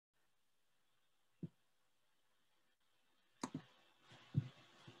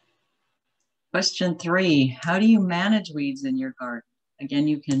Question 3, how do you manage weeds in your garden? Again,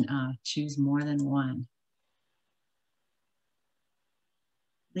 you can choose more than one.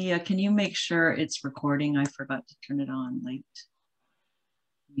 Leah, can you make sure it's recording? I forgot to turn it on late.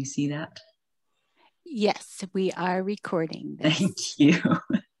 You see that? Yes, we are recording this. Thank you.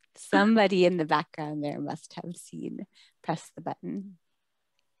 Somebody in the background there must have press the button.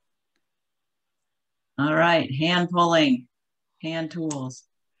 All right, hand pulling, hand tools,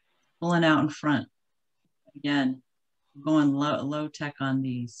 pulling out in front. Again, going low tech on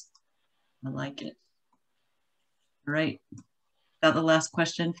these. I like it. All right, is that the last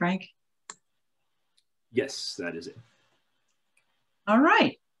question, Frank? Yes, that is it. All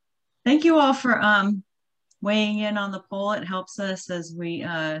right. Thank you all for weighing in on the poll. It helps us as we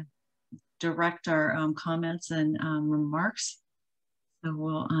direct our comments and remarks. So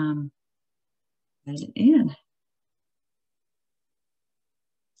we'll get it in.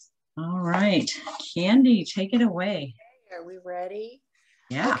 All right, Candy, take it away. Okay, are we ready?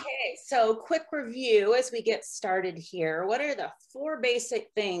 Yeah. Okay, so quick review as we get started here. What are the 4 basic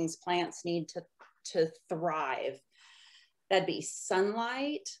things plants need to thrive? That'd be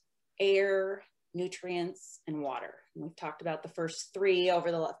sunlight, air, nutrients, and water. And we've talked about the first 3 over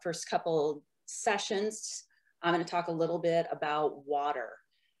the first couple sessions. I'm going to talk a little bit about water.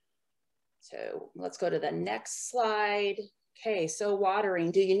 So let's go to the next slide. Okay, so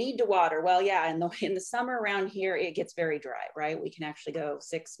watering. Do you need to water? Well, yeah, in the summer around here, it gets very dry, right? We can actually go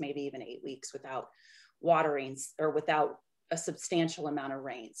 6, maybe even 8 weeks without watering or without a substantial amount of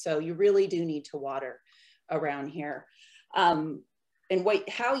rain. So you really do need to water around here. And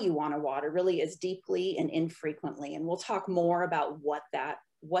how you want to water really is deeply and infrequently. And we'll talk more about what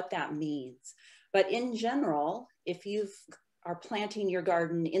that means. But in general, if you are planting your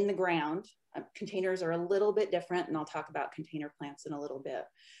garden in the ground, containers are a little bit different, and I'll talk about container plants in a little bit.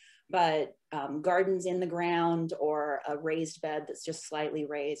 But gardens in the ground or a raised bed that's just slightly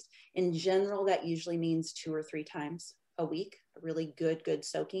raised, in general, that usually means 2 or 3 times a week, a really good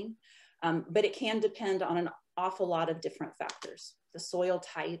soaking. But it can depend on an awful lot of different factors: the soil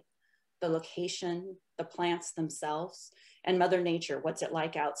type, the location, the plants themselves, and Mother Nature. What's it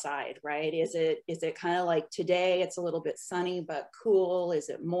like outside, right? Is it kind of like today, it's a little bit sunny but cool? Is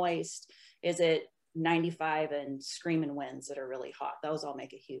it moist? Is it 95 and screaming winds that are really hot? Those all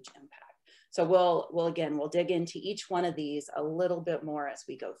make a huge impact. So we'll dig into each one of these a little bit more as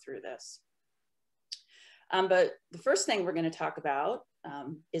we go through this. But the first thing we're going to talk about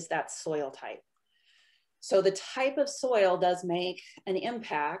is that soil type. So the type of soil does make an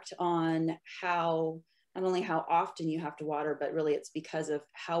impact on not only how often you have to water, but really it's because of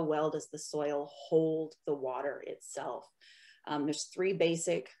how well does the soil hold the water itself. There's 3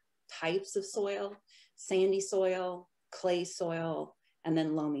 basic types of soil: sandy soil, clay soil, and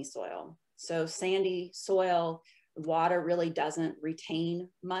then loamy soil. So sandy soil, water really doesn't retain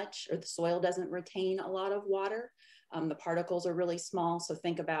much, or the soil doesn't retain a lot of water. The particles are really small. So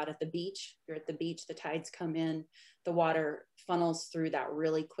think about at the beach, you're at the beach, the tides come in, the water funnels through that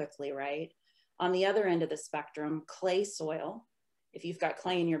really quickly, right? On the other end of the spectrum, clay soil, if you've got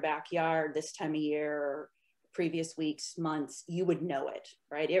clay in your backyard this time of year or previous weeks, months, you would know it,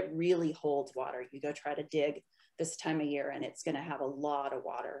 right? It really holds water. You go try to dig this time of year and it's going to have a lot of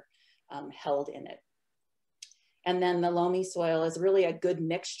water held in it. And then the loamy soil is really a good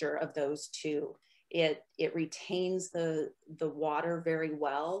mixture of those 2. It retains the water very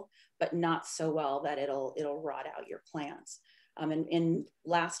well, but not so well that it'll rot out your plants. And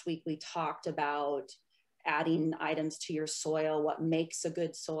last week we talked about adding items to your soil, what makes a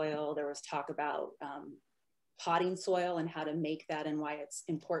good soil. There was talk about potting soil and how to make that and why it's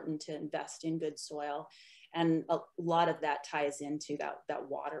important to invest in good soil. And a lot of that ties into that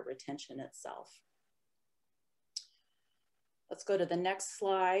water retention itself. Let's go to the next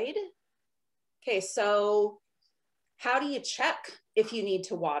slide. Okay, so how do you check if you need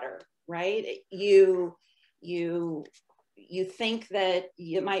to water, right? You think that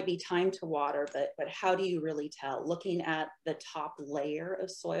it might be time to water, but how do you really tell? Looking at the top layer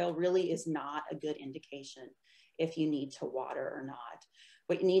of soil really is not a good indication if you need to water or not.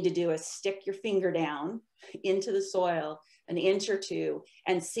 What you need to do is stick your finger down into the soil an inch or 2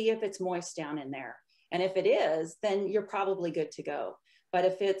 and see if it's moist down in there. And if it is, then you're probably good to go. But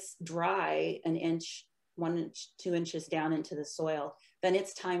if it's dry, an inch, 1 inch, 2 inches down into the soil, then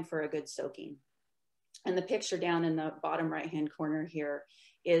it's time for a good soaking. And the picture down in the bottom right-hand corner here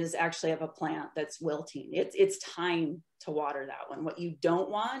is actually of a plant that's wilting. It's time to water that one. What you don't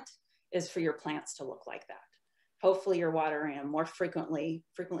want is for your plants to look like that. Hopefully you're watering them more frequently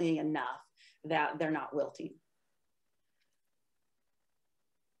enough that they're not wilting.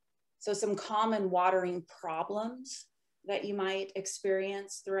 So some common watering problems that you might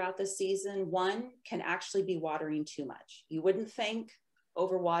experience throughout the season. One can actually be watering too much. You wouldn't think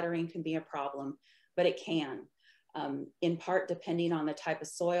overwatering can be a problem, but it can. In part depending on the type of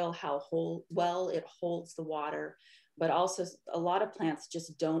soil, how well it holds the water, but also a lot of plants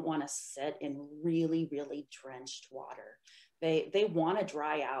just don't want to sit in really, really drenched water. They want to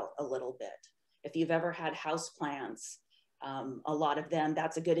dry out a little bit. If you've ever had house plants, a lot of them,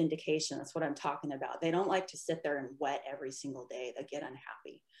 that's a good indication. That's what I'm talking about. They don't like to sit there and wet every single day. They get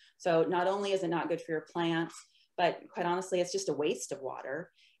unhappy. So not only is it not good for your plants, but quite honestly, it's just a waste of water.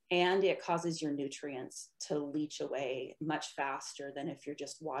 And it causes your nutrients to leach away much faster than if you're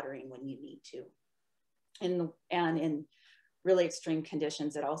just watering when you need to. And in really extreme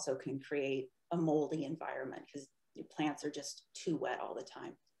conditions, it also can create a moldy environment because your plants are just too wet all the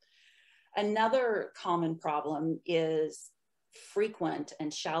time. Another common problem is frequent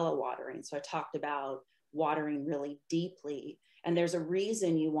and shallow watering. So I talked about watering really deeply, and there's a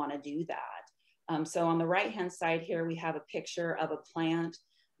reason you want to do that. So on the right-hand side here, we have a picture of a plant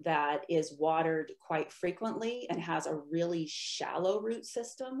that is watered quite frequently and has a really shallow root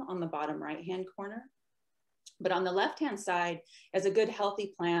system on the bottom right-hand corner. But on the left-hand side is a good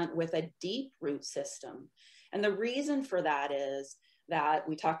healthy plant with a deep root system. And the reason for that is that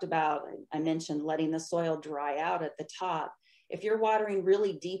we talked about, I mentioned letting the soil dry out at the top. If you're watering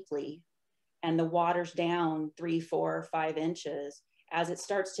really deeply and the water's down 3, 4, 5 inches, as it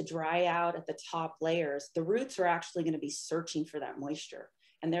starts to dry out at the top layers, the roots are actually going to be searching for that moisture,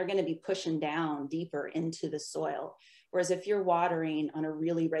 and they're going to be pushing down deeper into the soil. Whereas if you're watering on a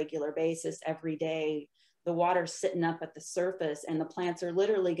really regular basis every day, the water's sitting up at the surface and the plants are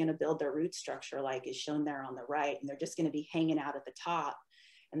literally going to build their root structure like is shown there on the right, and they're just going to be hanging out at the top.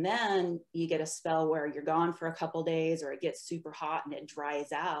 And then you get a spell where you're gone for a couple days, or it gets super hot and it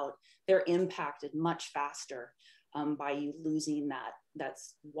dries out. They're impacted much faster by you losing that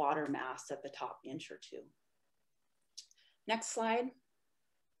water mass at the top inch or two. Next slide.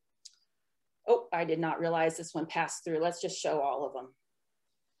 Oh, I did not realize this one passed through. Let's just show all of them.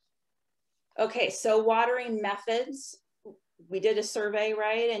 Okay, so watering methods. We did a survey,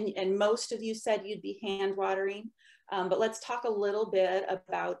 right? And most of you said you'd be hand watering. But let's talk a little bit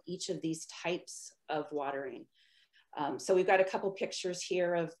about each of these types of watering. So we've got a couple pictures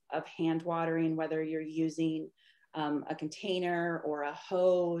here of hand watering, whether you're using a container or a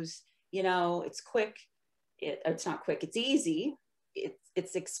hose. You know, it's quick. It's not quick, it's easy.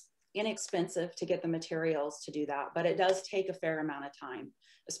 It's inexpensive to get the materials to do that, but it does take a fair amount of time,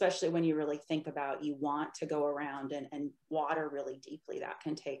 especially when you really think about you want to go around and water really deeply. That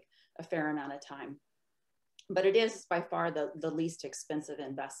can take a fair amount of time. But it is by far the least expensive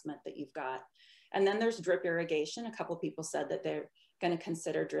investment that you've got. And then there's drip irrigation. A couple people said that they're going to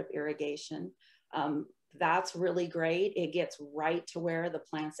consider drip irrigation. That's really great. It gets right to where the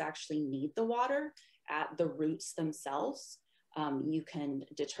plants actually need the water at the roots themselves. You can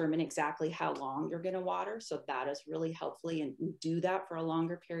determine exactly how long you're going to water. So that is really helpful, and do that for a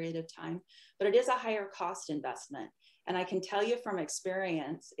longer period of time. But it is a higher cost investment. And I can tell you from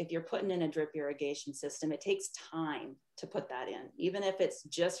experience, if you're putting in a drip irrigation system, it takes time to put that in, even if it's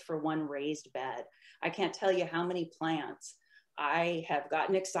just for one raised bed. I can't tell you how many plants I have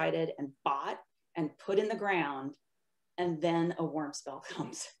gotten excited and bought and put in the ground, and then a warm spell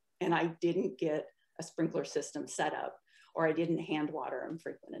comes and I didn't get a sprinkler system set up, or I didn't hand water them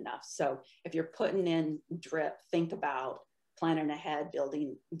frequent enough. So if you're putting in drip, think about planning ahead,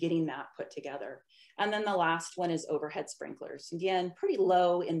 getting that put together. And then the last one is overhead sprinklers. Again, pretty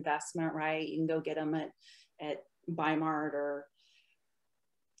low investment, right? You can go get them at Bi-Mart or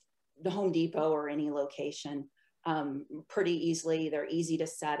the Home Depot or any location pretty easily. They're easy to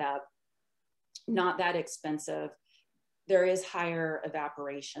set up, not that expensive. There is higher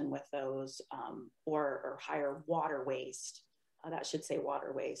evaporation with those or higher water waste. That should say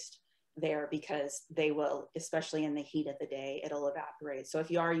water waste there, because they will, especially in the heat of the day, it'll evaporate. So if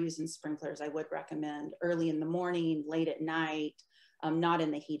you are using sprinklers, I would recommend early in the morning, late at night, not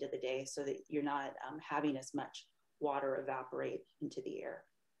in the heat of the day, so that you're not having as much water evaporate into the air.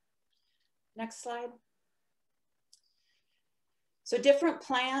 Next slide. So different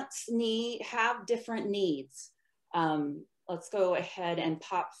plants have different needs. Let's go ahead and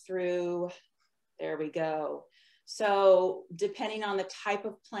pop through. There we go. So depending on the type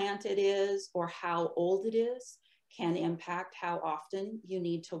of plant it is or how old it is, can impact how often you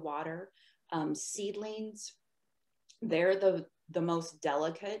need to water. Seedlings, they're the most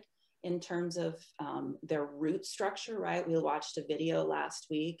delicate in terms of their root structure, right? We watched a video last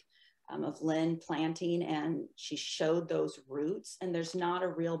week of Lynn planting, and she showed those roots, and there's not a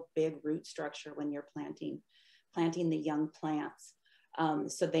real big root structure when you're planting the young plants.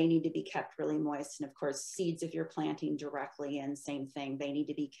 So they need to be kept really moist. And of course, seeds, if you're planting directly in, same thing, they need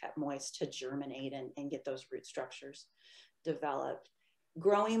to be kept moist to germinate and get those root structures developed.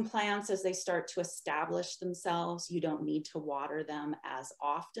 Growing plants, as they start to establish themselves, you don't need to water them as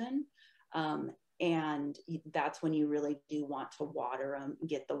often. And that's when you really do want to water them,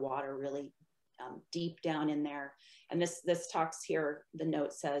 get the water really deep down in there. And this talks here, the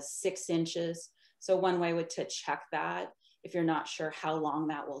note says 6 inches. So one way to check that, if you're not sure how long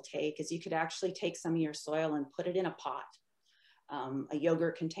that will take, is you could actually take some of your soil and put it in a pot, a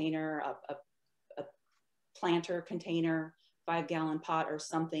yogurt container, a planter container, 5-gallon pot or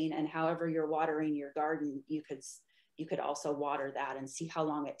something. And however you're watering your garden, you could also water that and see how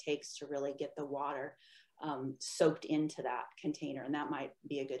long it takes to really get the water soaked into that container. And that might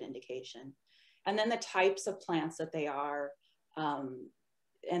be a good indication. And then the types of plants that they are,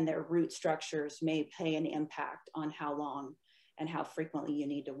 and their root structures may play an impact on how long and how frequently you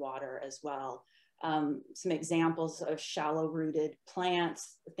need to water as well. Some examples of shallow rooted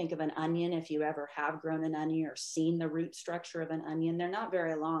plants. Think of an onion. If you ever have grown an onion or seen the root structure of an onion, they're not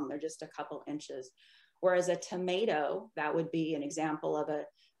very long. They're just a couple inches. Whereas a tomato, that would be an example of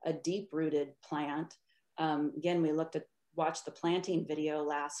a deep rooted plant. Again, we watched the planting video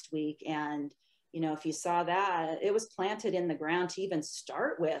last week, and if you saw that, it was planted in the ground to even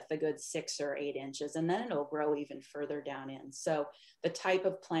start with a good 6 or 8 inches, and then it'll grow even further down in. So the type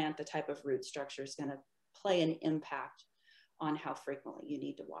of plant, the type of root structure is going to play an impact on how frequently you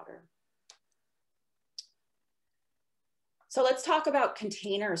need to water. So let's talk about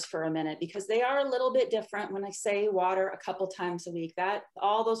containers for a minute, because they are a little bit different. When I say water a couple times a week,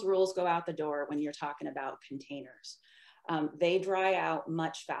 all those rules go out the door when you're talking about containers. They dry out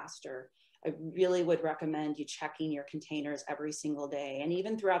much faster. I really would recommend you checking your containers every single day. And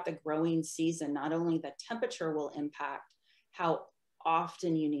even throughout the growing season, not only the temperature will impact how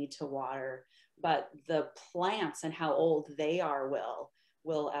often you need to water, but the plants and how old they are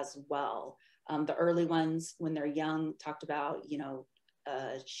will as well. The early ones, when they're young, talked about,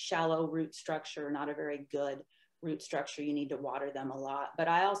 a shallow root structure, not a very good root structure. You need to water them a lot. But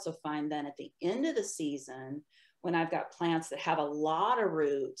I also find then at the end of the season, when I've got plants that have a lot of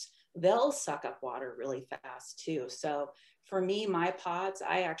roots, they'll suck up water really fast too. So for me, my pots,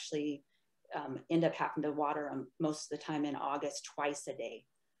 I actually end up having to water them most of the time in August, twice a day.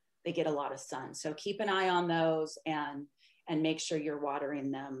 They get a lot of sun. So keep an eye on those and make sure you're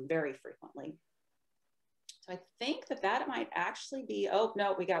watering them very frequently. So I think that might actually be, oh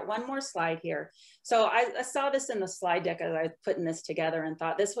no, we got one more slide here. So I saw this in the slide deck as I was putting this together and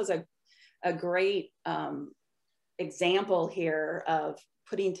thought this was a great example here of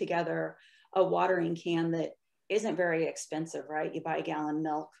putting together a watering can that isn't very expensive, right? You buy a gallon of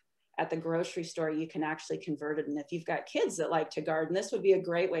milk at the grocery store, you can actually convert it. And if you've got kids that like to garden, this would be a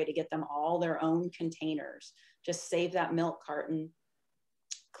great way to get them all their own containers. Just save that milk carton,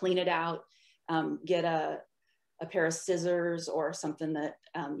 clean it out, get a pair of scissors or something that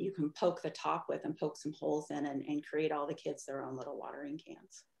you can poke the top with and poke some holes in and create all the kids their own little watering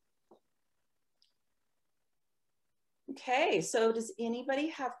cans. Okay, so does anybody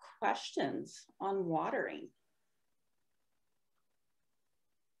have questions on watering?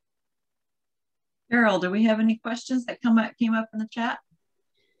 Carol, do we have any questions that came up in the chat?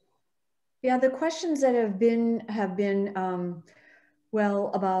 Yeah, the questions that have been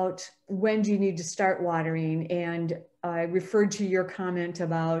well, about when do you need to start watering? And I referred to your comment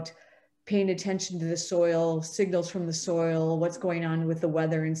about paying attention to the soil, signals from the soil, what's going on with the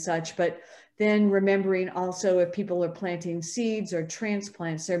weather and such. But then remembering also if people are planting seeds or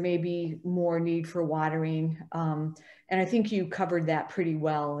transplants, there may be more need for watering. And I think you covered that pretty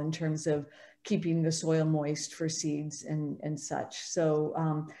well in terms of keeping the soil moist for seeds and such.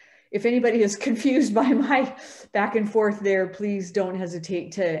 So if anybody is confused by my back and forth there, please don't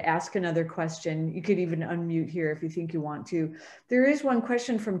hesitate to ask another question. You could even unmute here if you think you want to. There is one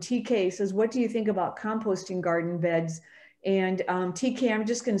question from TK. It says, what do you think about composting garden beds? And TK, I'm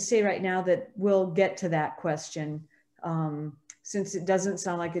just going to say right now that we'll get to that question since it doesn't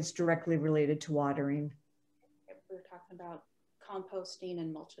sound like it's directly related to watering. We're talking about composting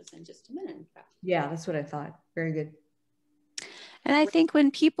and mulches in just a minute. In fact. Yeah, that's what I thought. Very good. And I think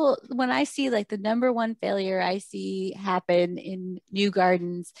when I see like the #1 failure I see happen in new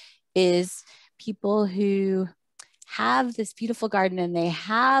gardens is people who have this beautiful garden and they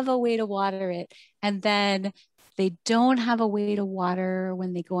have a way to water it, and then they don't have a way to water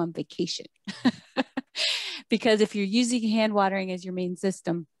when they go on vacation. Because if you're using hand watering as your main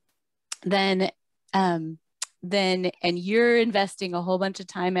system, then and you're investing a whole bunch of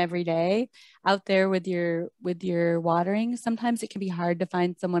time every day out there with your watering, sometimes it can be hard to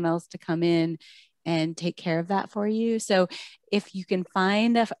find someone else to come in and take care of that for you. So if you can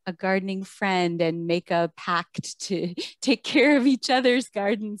find a gardening friend and make a pact to take care of each other's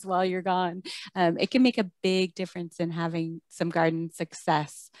gardens while you're gone, it can make a big difference in having some garden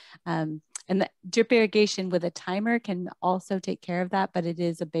success. And the drip irrigation with a timer can also take care of that, but it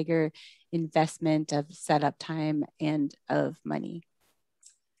is a bigger investment of setup time and of money.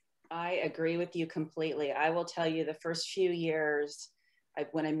 I agree with you completely. I will tell you, the first few years,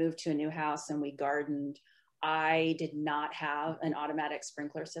 when I moved to a new house and we gardened, I did not have an automatic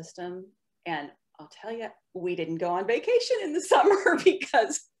sprinkler system. And I'll tell you, we didn't go on vacation in the summer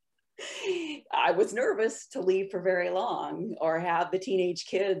because I was nervous to leave for very long or have the teenage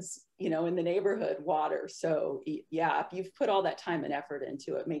kids, you know, in the neighborhood water. So yeah, if you've put all that time and effort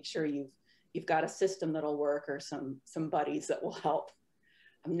into it, make sure you've got a system that'll work or some buddies that will help.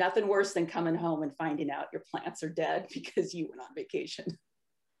 Nothing worse than coming home and finding out your plants are dead because you went on vacation.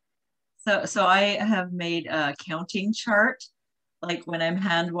 So I have made a counting chart. Like when I'm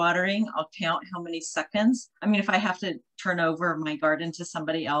hand watering, I'll count how many seconds. I mean, if I have to turn over my garden to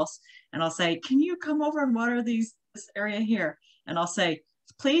somebody else and I'll say, can you come over and water this area here? And I'll say,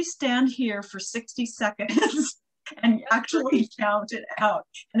 please stand here for 60 seconds and actually count it out.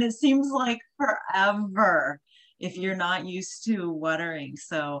 And it seems like forever if you're not used to watering.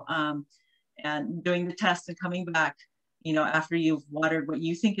 So, and doing the test and coming back, you know, after you've watered what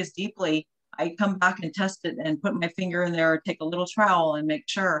you think is deeply, I come back and test it and put my finger in there or take a little trowel and make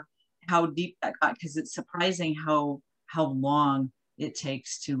sure how deep that got, because it's surprising how long it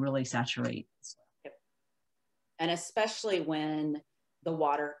takes to really saturate. Yep. And especially when the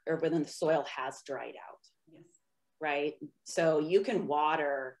water or when the soil has dried out. Yes. Right? So you can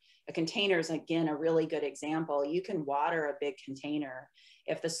water, a container is again a really good example. You can water a big container.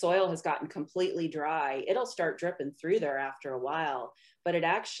 If the soil has gotten completely dry, it'll start dripping through there after a while, but it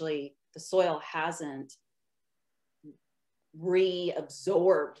actually, the soil hasn't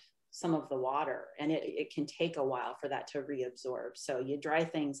reabsorbed some of the water, and it can take a while for that to reabsorb. So you dry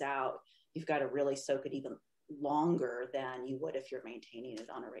things out, you've got to really soak it even longer than you would if you're maintaining it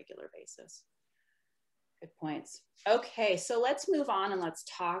on a regular basis. Good points. Okay, so let's move on and let's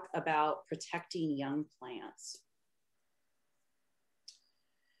talk about protecting young plants.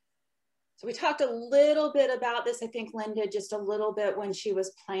 So we talked a little bit about this, I think Linda, just a little bit when she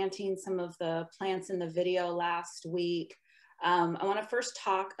was planting some of the plants in the video last week. I want to first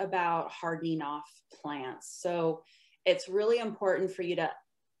talk about hardening off plants. So it's really important for you to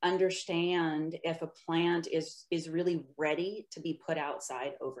understand if a plant is really ready to be put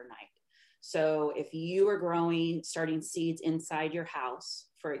outside overnight. So if you are starting seeds inside your house,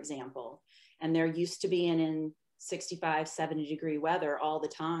 for example, and they're used to being in 65, 70 degree weather all the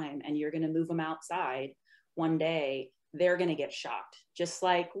time, and you're going to move them outside one day, they're going to get shocked. Just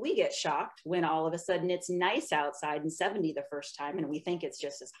like we get shocked when all of a sudden it's nice outside and 70 the first time, and we think it's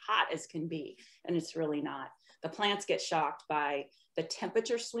just as hot as can be, and it's really not. The plants get shocked by the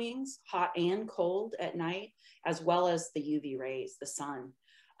temperature swings, hot and cold at night, as well as the UV rays, the sun.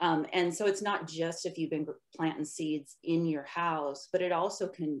 And so it's not just if you've been planting seeds in your house, but it also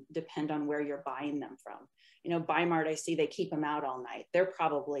can depend on where you're buying them from. You know, Bi-Mart, I see they keep them out all night. They're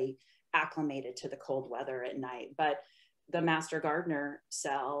probably acclimated to the cold weather at night, but the Master Gardener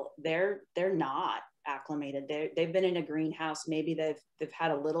cell, they're not acclimated. They've been in a greenhouse. Maybe they've had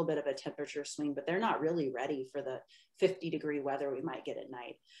a little bit of a temperature swing, but they're not really ready for the 50 degree weather we might get at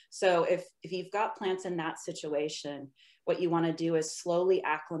night. So if you've got plants in that situation, what you want to do is slowly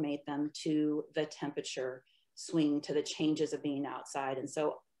acclimate them to the temperature swing, to the changes of being outside. And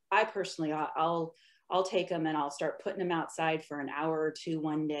so I personally, I'll take them and I'll start putting them outside for an hour or two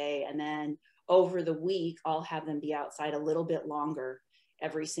one day. And then over the week, I'll have them be outside a little bit longer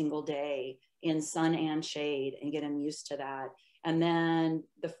every single day in sun and shade and get them used to that. And then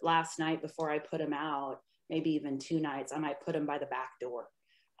the last night before I put them out, maybe even 2 nights, I might put them by the back door.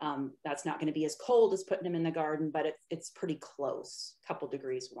 That's not going to be as cold as putting them in the garden, but it's pretty close, a couple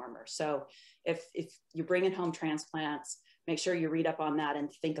degrees warmer. So if you're bringing home transplants, make sure you read up on that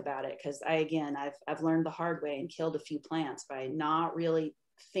and think about it. Because I've learned the hard way and killed a few plants by not really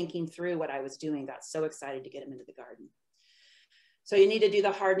thinking through what I was doing. Got so excited to get them into the garden. So you need to do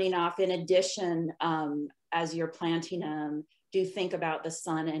the hardening off. In addition, as you're planting them, do think about the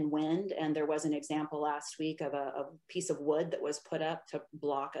sun and wind. And there was an example last week of a piece of wood that was put up to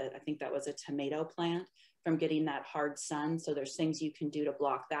block, I think that was a tomato plant, from getting that hard sun. So there's things you can do to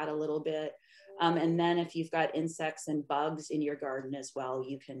block that a little bit. And then if you've got insects and bugs in your garden as well,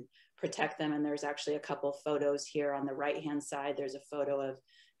 you can protect them. And there's actually a couple photos here on the right-hand side. There's a photo of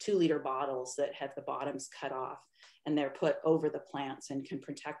 2-liter bottles that have the bottoms cut off, and they're put over the plants and can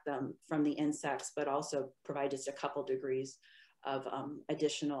protect them from the insects, but also provide just a couple degrees of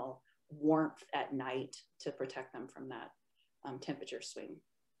additional warmth at night to protect them from that temperature swing.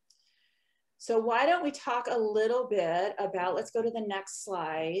 So why don't we talk a little bit about, let's go to the next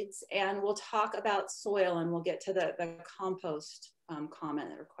slides, and we'll talk about soil, and we'll get to the compost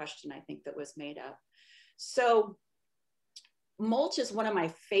comment or question I think that was made up. So mulch is one of my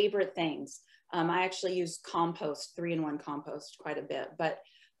favorite things. I actually use compost, 3-in-1 compost quite a bit, but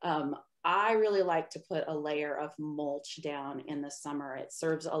I really like to put a layer of mulch down in the summer. It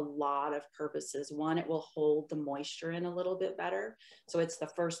serves a lot of purposes. One, it will hold the moisture in a little bit better. So it's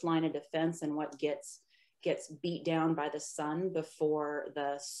the first line of defense and what gets beat down by the sun before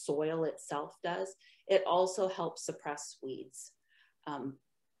the soil itself does. It also helps suppress weeds.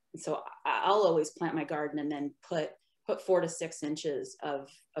 So I'll always plant my garden and then put 4 to 6 inches of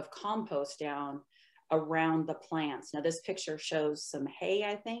compost down around the plants. Now this picture shows some hay,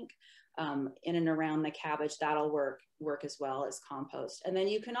 I think, in and around the cabbage. That'll work as well as compost. And then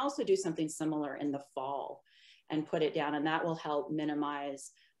you can also do something similar in the fall and put it down, and that will help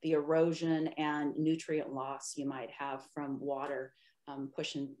minimize the erosion and nutrient loss you might have from water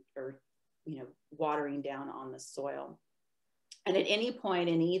pushing or watering down on the soil. And at any point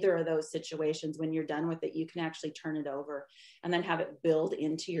in either of those situations, when you're done with it, you can actually turn it over and then have it build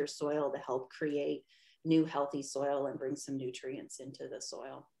into your soil to help create new healthy soil and bring some nutrients into the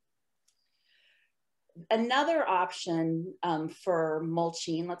soil. Another option for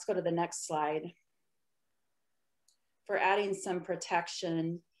mulching, let's go to the next slide, for adding some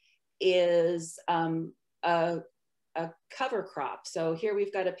protection is a cover crop. So here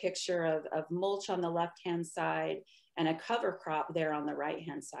we've got a picture of mulch on the left-hand side and a cover crop there on the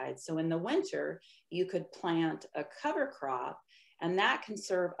right-hand side. So in the winter, you could plant a cover crop, and that can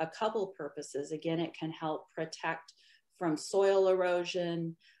serve a couple purposes. Again, it can help protect from soil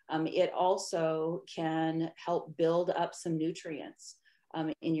erosion. It also can help build up some nutrients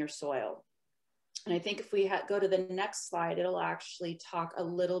in your soil. And I think if we go to the next slide, it'll actually talk a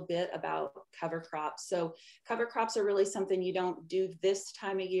little bit about cover crops. So cover crops are really something you don't do this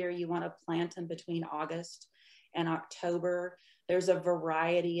time of year. You want to plant them between August and October. There's a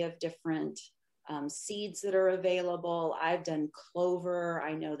variety of different seeds that are available. I've done clover.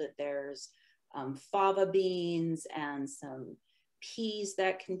 I know that there's fava beans and some peas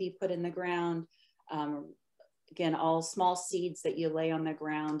that can be put in the ground. Again, all small seeds that you lay on the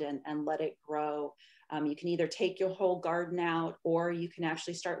ground and let it grow. You can either take your whole garden out, or you can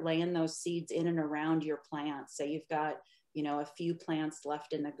actually start laying those seeds in and around your plants. So you've got, a few plants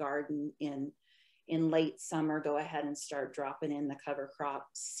left in the garden in late summer, go ahead and start dropping in the cover crop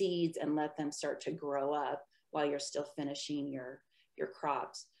seeds and let them start to grow up while you're still finishing your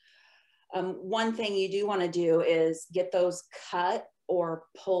crops. One thing you do want to do is get those cut or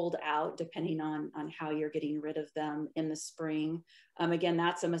pulled out, depending on how you're getting rid of them in the spring. Again,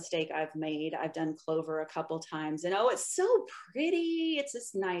 that's a mistake I've made. I've done clover a couple times, and oh, it's so pretty. It's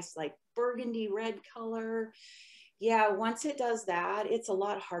this nice like burgundy red color. Yeah, once it does that, it's a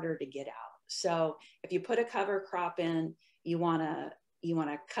lot harder to get out. So if you put a cover crop in, you wanna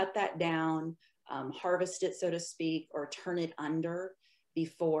cut that down, harvest it, so to speak, or turn it under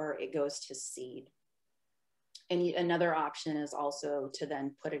before it goes to seed. And another option is also to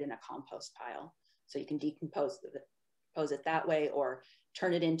then put it in a compost pile. So you can decompose it that way, or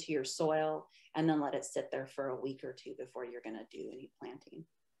turn it into your soil and then let it sit there for a week or two before you're gonna do any planting.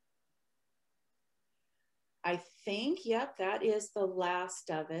 I think, yep, that is the last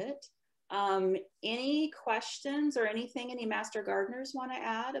of it. Any questions or anything any master gardeners want to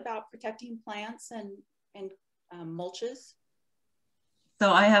add about protecting plants and mulches?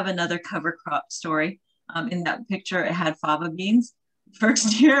 So I have another cover crop story. In that picture, it had fava beans.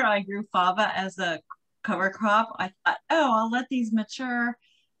 First year I grew fava as a cover crop. I thought, oh, I'll let these mature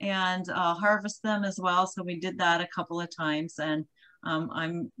and harvest them as well. So we did that a couple of times, and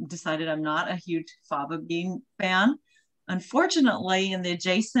I'm decided I'm not a huge fava bean fan. Unfortunately, in the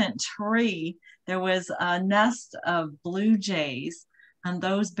adjacent tree, there was a nest of blue jays, and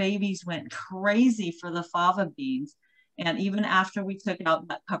those babies went crazy for the fava beans. And even after we took out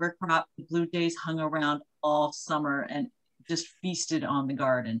that cover crop, the blue jays hung around all summer and just feasted on the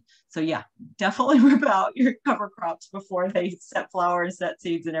garden. So yeah, definitely rip out your cover crops before they set flowers, set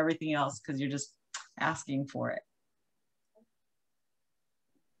seeds, and everything else, because you're just asking for it.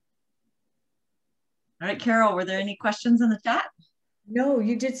 All right, Carol, were there any questions in the chat? No,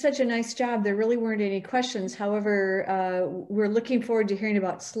 you did such a nice job. There really weren't any questions. However, we're looking forward to hearing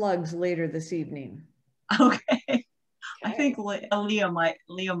about slugs later this evening. Okay. I Okay. think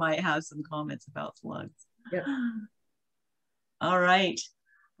Leah might have some comments about slugs. Yep. All right.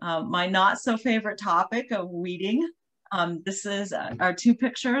 My not so favorite topic of weeding. This is our two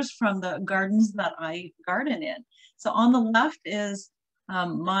pictures from the gardens that I garden in. So on the left is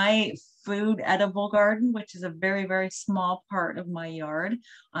my food edible garden, which is a very, very small part of my yard.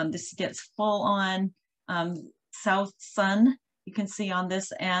 This gets full on south sun. You can see on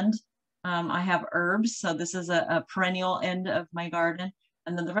this end, I have herbs. So this is a perennial end of my garden.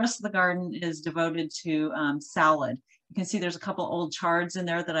 And then the rest of the garden is devoted to salad. You can see there's a couple old chards in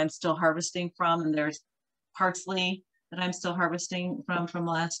there that I'm still harvesting from, and there's parsley that I'm still harvesting from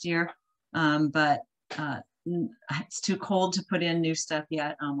last year. But it's too cold to put in new stuff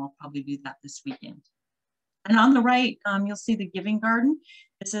yet. I'll probably do that this weekend. And on the right, you'll see the Giving Garden.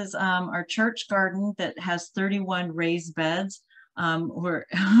 This is our church garden that has 31 raised beds.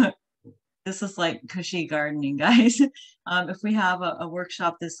 This is like cushy gardening, guys. If we have a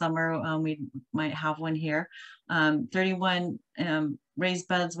workshop this summer, we might have one here. 31 raised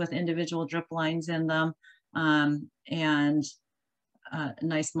beds with individual drip lines in them, and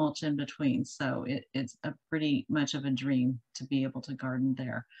nice mulch in between. So it's a pretty much of a dream to be able to garden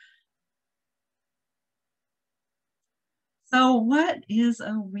there. So what is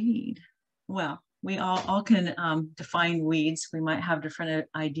a weed? Well, we all can define weeds. We might have different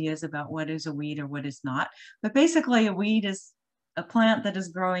ideas about what is a weed or what is not. But basically a weed is a plant that is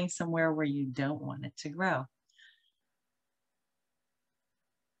growing somewhere where you don't want it to grow.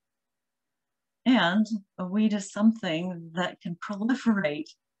 And a weed is something that can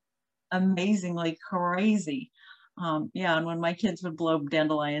proliferate amazingly crazy. Yeah, and when my kids would blow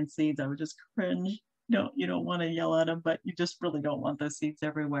dandelion seeds, I would just cringe. You don't want to yell at them, but you just really don't want those seeds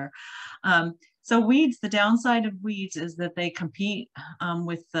everywhere. So weeds, the downside of weeds is that they compete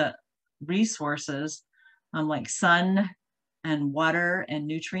with the resources like sun and water and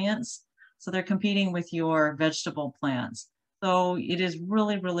nutrients. So they're competing with your vegetable plants. So it is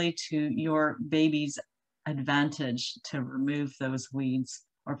really, really to your baby's advantage to remove those weeds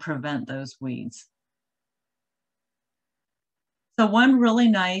or prevent those weeds. So one really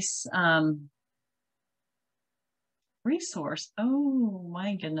nice resource. Oh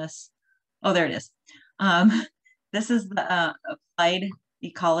my goodness. Oh, there it is. This is the Applied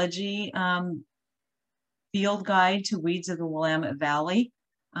Ecology Field Guide to Weeds of the Willamette Valley.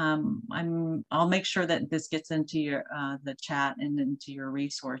 I'll make sure that this gets into your the chat and into your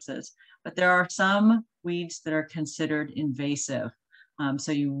resources. But there are some weeds that are considered invasive.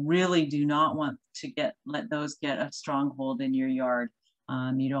 So you really do not want to let those get a stronghold in your yard.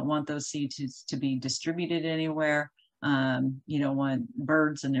 You don't want those seeds to be distributed anywhere. You don't want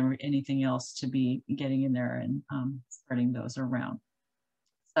birds and anything else to be getting in there and spreading those around.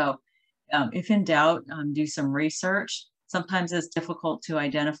 So if in doubt, do some research. Sometimes it's difficult to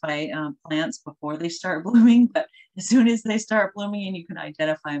identify plants before they start blooming, but as soon as they start blooming and you can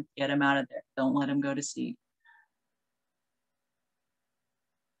identify them, get them out of there. Don't let them go to seed.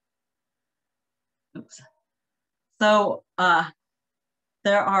 Oops. So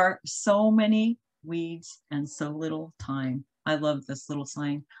there are so many weeds and so little time. I love this little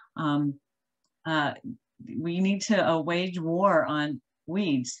sign. We need to wage war on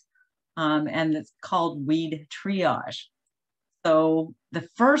weeds, and it's called weed triage. So the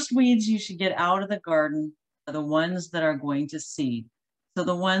first weeds you should get out of the garden are the ones that are going to seed. So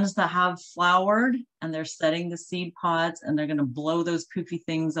the ones that have flowered and they're setting the seed pods and they're going to blow those poofy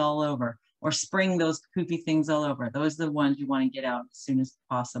things all over or spring those poofy things all over. Those are the ones you want to get out as soon as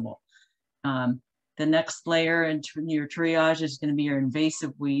possible. The next layer in your triage is going to be your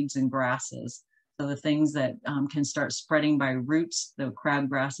invasive weeds and grasses. So the things that can start spreading by roots, the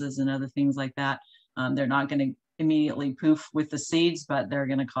crabgrasses and other things like that, they're not going to immediately poof with the seeds, but they're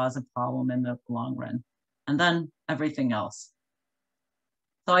going to cause a problem in the long run. And then everything else.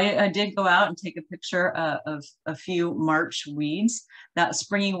 So I did go out and take a picture of a few March weeds. That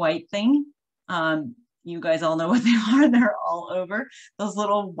springy white thing, you guys all know what they are. They're all over. Those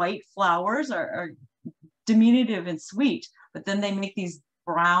little white flowers are diminutive and sweet, but then they make these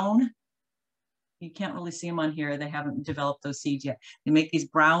brown, you can't really see them on here. They haven't developed those seeds yet. They make these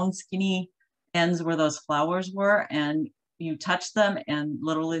brown skinny ends where those flowers were, and you touch them and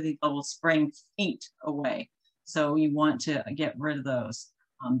literally they will spring feet away. So you want to get rid of those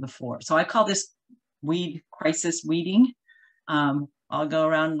before. So I call this weed crisis weeding. I'll go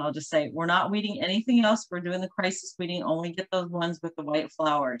around and I'll just say, we're not weeding anything else. We're doing the crisis weeding. Only get those ones with the white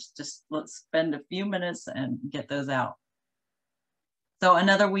flowers. Just let's spend a few minutes and get those out. So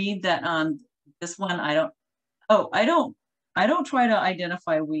another weed that this one I don't try to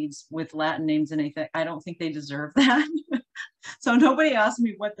identify weeds with Latin names and anything. I don't think they deserve that. So nobody asked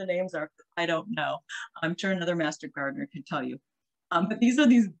me what the names are. I don't know. I'm sure another master gardener could tell you. But these are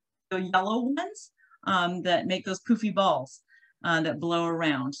the yellow ones that make those poofy balls that blow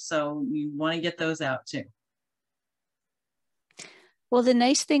around. So you want to get those out too. Well, the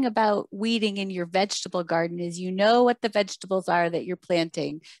nice thing about weeding in your vegetable garden is you know what the vegetables are that you're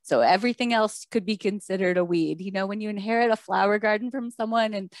planting. So everything else could be considered a weed. You know, when you inherit a flower garden from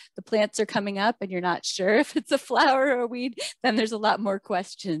someone and the plants are coming up and you're not sure if it's a flower or a weed, then there's a lot more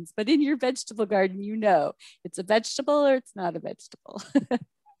questions. But in your vegetable garden, you know it's a vegetable or it's not a vegetable.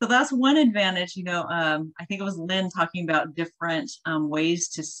 So that's one advantage, you know, I think it was Lynn talking about different ways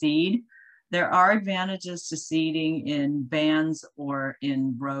to seed. There are advantages to seeding in bands or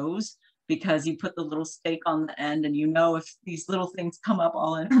in rows because you put the little stake on the end and you know if these little things come up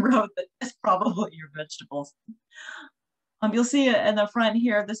all in a row, that it's probably your vegetables. You'll see it in the front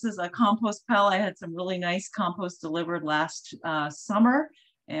here. This is a compost pile. I had some really nice compost delivered last summer,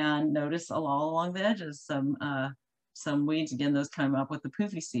 and notice all along the edges some weeds. Again, those come up with the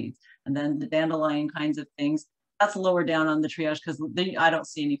poofy seeds, and then the dandelion kinds of things. That's lower down on the triage because I don't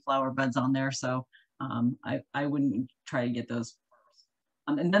see any flower buds on there, so I wouldn't try to get those.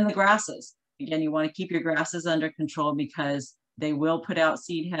 And then the grasses. Again, you want to keep your grasses under control because they will put out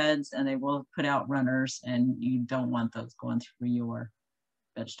seed heads and they will put out runners, and you don't want those going through your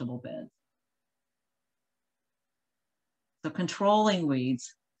vegetable beds. So controlling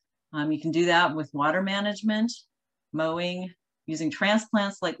weeds, you can do that with water management, mowing, using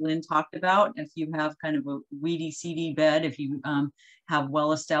transplants like Lynn talked about. If you have kind of a weedy, seedy bed, if you have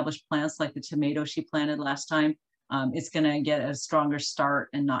well-established plants like the tomato she planted last time, it's gonna get a stronger start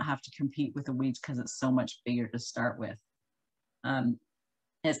and not have to compete with the weeds because it's so much bigger to start with.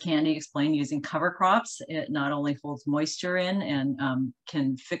 As Candy explained, using cover crops, it not only holds moisture in and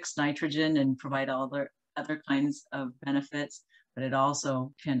can fix nitrogen and provide all the other kinds of benefits, but it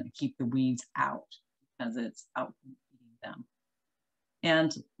also can keep the weeds out because it's out competing them.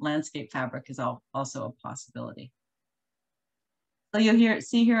 And landscape fabric is also a possibility. So you'll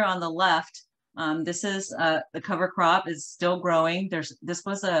see here on the left, this is the cover crop is still growing. This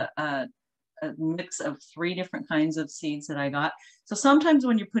was a mix of 3 different kinds of seeds that I got. So sometimes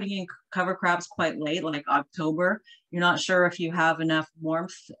when you're putting in cover crops quite late, like October, you're not sure if you have enough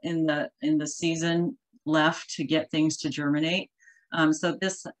warmth in the season left to get things to germinate. So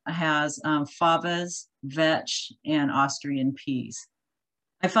this has favas, vetch, and Austrian peas.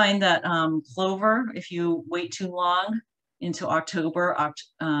 I find that clover, if you wait too long into October,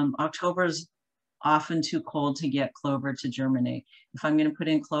 October is often too cold to get clover to germinate. If I'm going to put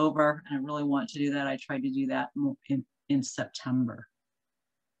in clover and I really want to do that, I try to do that in September.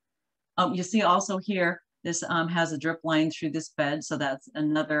 You see also here, this has a drip line through this bed, so that's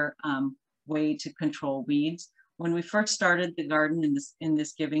another way to control weeds. When we first started the garden in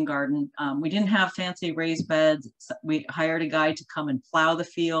this giving garden, we didn't have fancy raised beds. So we hired a guy to come and plow the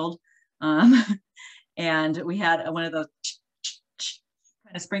field. And we had one of those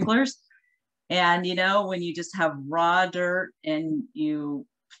kind of sprinklers. And you know, when you just have raw dirt and you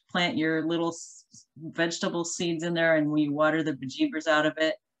plant your little vegetable seeds in there and when you water the bejeebers out of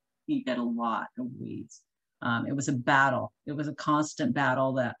it, you get a lot of weeds. It was a battle. It was a constant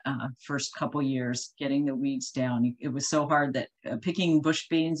battle that first couple years getting the weeds down. It was so hard that picking bush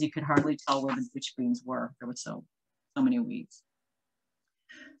beans, you could hardly tell where the bush beans were. There were so many weeds.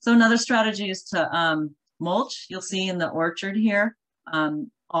 So another strategy is to mulch. You'll see in the orchard here,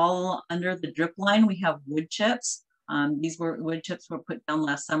 all under the drip line, we have wood chips. These wood chips were put down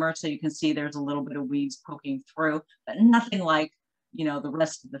last summer, so you can see there's a little bit of weeds poking through, but nothing like, you know, the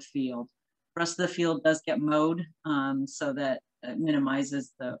rest of the field. The rest of the field does get mowed so that it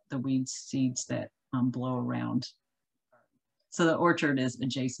minimizes the weed seeds that blow around. So the orchard is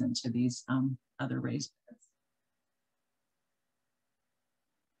adjacent to these other raised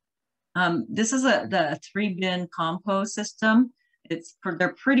beds. This is the 3-bin compost system.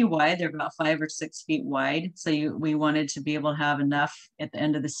 They're pretty wide. They're about 5 or 6 feet wide. So we wanted to be able to have enough at the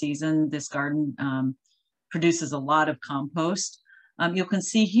end of the season. This garden produces a lot of compost. You can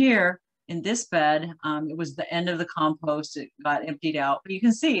see here in this bed, it was the end of the compost. It got emptied out, but you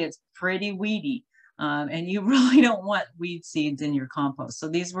can see it's pretty weedy. And you really don't want weed seeds in your compost. So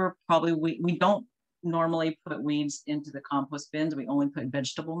these were probably, we don't normally put weeds into the compost bins. We only put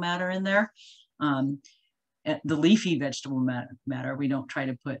vegetable matter in there. The leafy vegetable matter, we don't try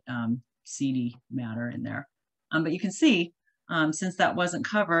to put seedy matter in there. But you can see since that wasn't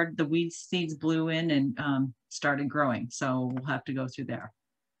covered, the weed seeds blew in and started growing. So we'll have to go through there.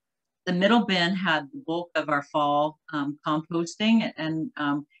 The middle bin had the bulk of our fall composting, and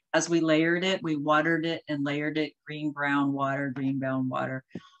as we layered it, we watered it and layered it, green, brown water,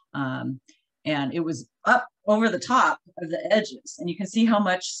 and it was up over the top of the edges. And you can see how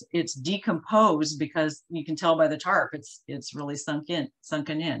much it's decomposed because you can tell by the tarp, it's really sunken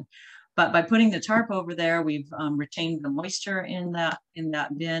in. But by putting the tarp over there, we've retained the moisture in that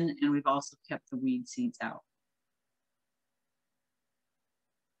bin, and we've also kept the weed seeds out.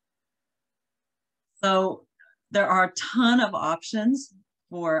 So there are a ton of options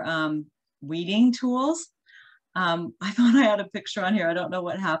for weeding tools. I thought I had a picture on here. I don't know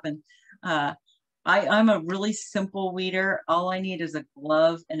what happened. I'm a really simple weeder. All I need is a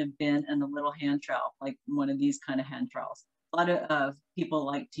glove and a bin and a little hand trowel, like one of these kind of hand trowels. A lot of people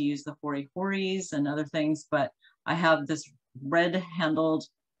like to use the 40-40s and other things, but I have this red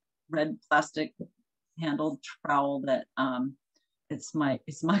plastic handled trowel that it's my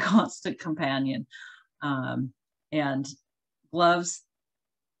constant companion. And gloves,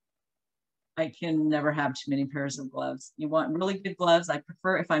 I can never have too many pairs of gloves. You want really good gloves. I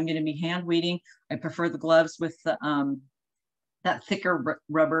prefer, if I'm going to be hand weeding, I prefer the gloves with the, that thicker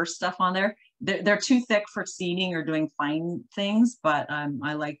rubber stuff on there. They're too thick for seeding or doing fine things, but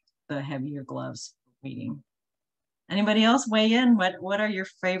I like the heavier gloves for weeding. Anybody else weigh in? What are your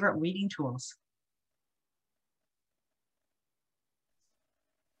favorite weeding tools?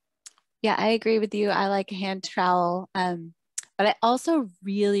 Yeah, I agree with you. I like a hand trowel. But I also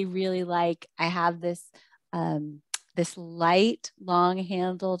really, really like, I have this, this light,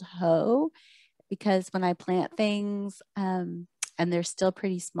 long-handled hoe, because when I plant things and they're still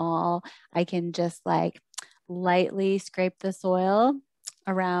pretty small, I can just like lightly scrape the soil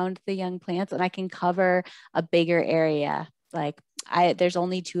around the young plants and I can cover a bigger area. Like there's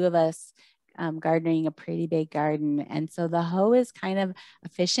only 2 of us gardening a pretty big garden. And so the hoe is kind of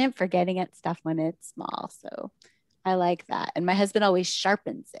efficient for getting at stuff when it's small. So I like that. And my husband always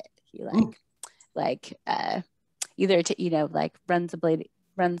sharpens it. He either to, like runs the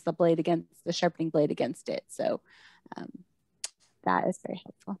blade against the sharpening blade against it. So that is very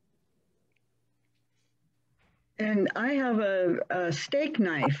helpful. And I have a steak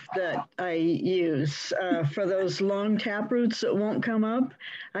knife that I use for those long tap roots that won't come up.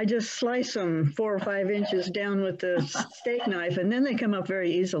 I just slice them 4 or 5 inches down with the steak knife, and then they come up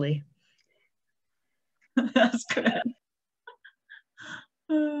very easily. That's good.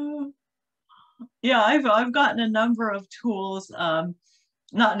 Yeah, I've gotten a number of tools, not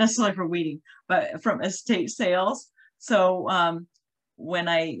necessarily for weeding, but from estate sales. So when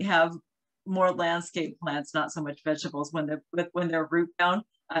I have more landscape plants, not so much vegetables, when they're root bound,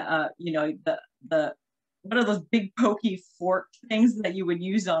 the what are those big pokey fork things that you would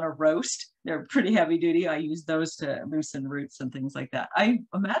use on a roast? They're pretty heavy duty. I use those to loosen roots and things like that. I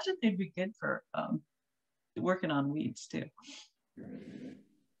imagine they'd be good for working on weeds too.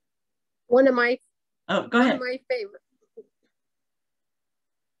 One of my go ahead. One of my favorite.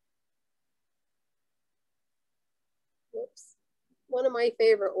 Whoops. One of my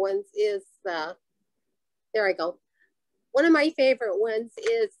favorite ones is there I go. One of my favorite ones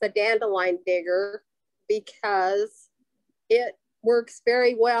is the dandelion digger because it works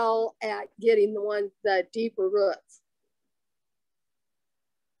very well at getting the deeper roots.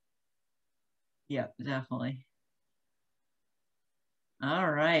 Yeah, definitely. All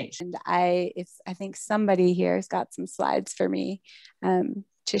right. And I think somebody here has got some slides for me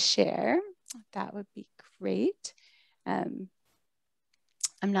to share. That would be great.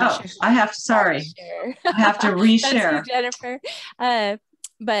 I'm not sure. I have to reshare. That's you, Jennifer.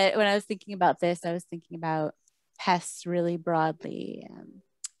 But when I was thinking about this, I was thinking about pests really broadly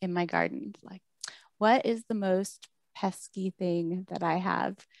in my garden. Like, what is the most pesky thing that I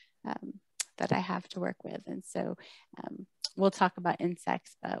have to work with? And so we'll talk about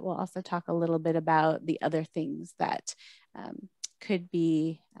insects, but we'll also talk a little bit about the other things that could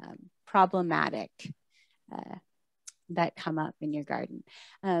be problematic that come up in your garden.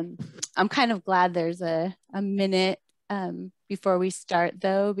 I'm kind of glad there's a minute before we start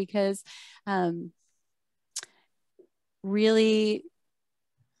though, because really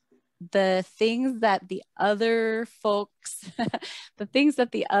the things that the other folks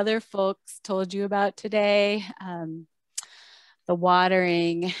told you about today, the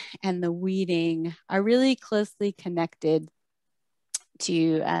watering and the weeding, are really closely connected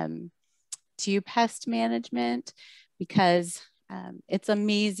to pest management, because it's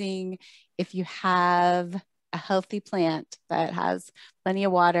amazing if you have a healthy plant that has plenty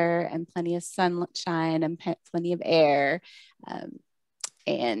of water and plenty of sunshine and plenty of air,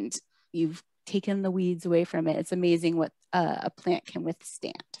 and you've taken the weeds away from it, it's amazing what a plant can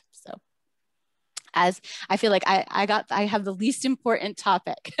withstand. So as I feel like I have the least important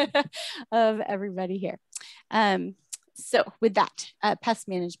topic of everybody here. So with that, pest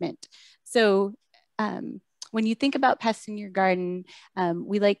management. So when you think about pests in your garden,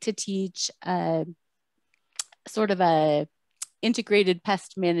 we like to teach sort of a integrated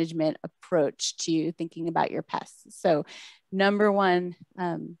pest management approach to thinking about your pests. So number one,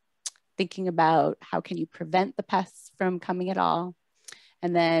 thinking about how can you prevent the pests from coming at all?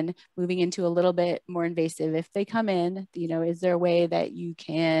 And then moving into a little bit more invasive, if they come in, you know, is there a way that you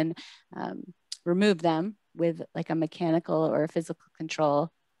can remove them with like a mechanical or a physical control?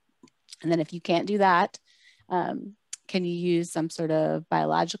 And then if you can't do that, can you use some sort of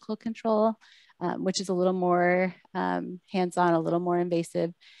biological control, which is a little more hands-on, a little more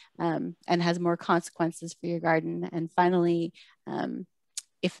invasive, and has more consequences for your garden? And finally,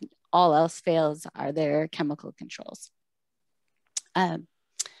 if all else fails, are there chemical controls?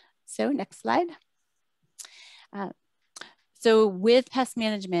 So next slide. So with pest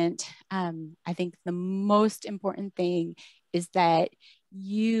management, I think the most important thing is that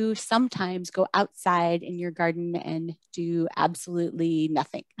you sometimes go outside in your garden and do absolutely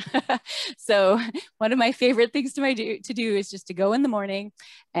nothing. So one of my favorite things to do is just to go in the morning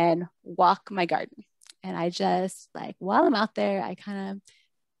and walk my garden. And I just like, while I'm out there, I kind of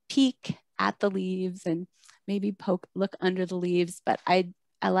peek at the leaves and maybe look under the leaves, but I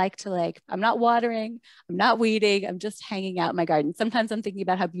like to I'm not watering, I'm not weeding, I'm just hanging out in my garden. Sometimes I'm thinking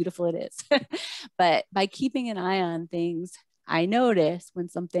about how beautiful it is. But by keeping an eye on things, I notice when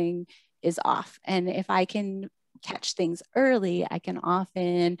something is off. And if I can catch things early, I can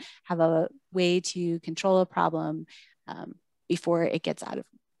often have a way to control a problem before it gets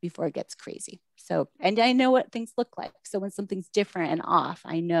crazy. So, and I know what things look like. So when something's different and off,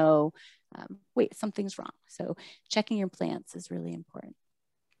 I know, wait, something's wrong. So checking your plants is really important.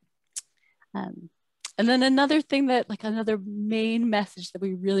 And then another thing that, another main message that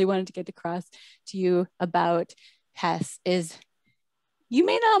we really wanted to get across to you about pests is you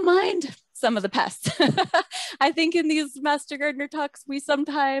may not mind some of the pests. I think in these Master Gardener talks, we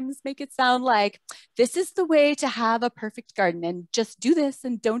sometimes make it sound like this is the way to have a perfect garden and just do this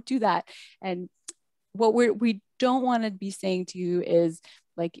and don't do that. And what we don't want to be saying to you is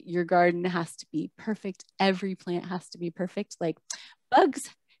your garden has to be perfect. Every plant has to be perfect. Bugs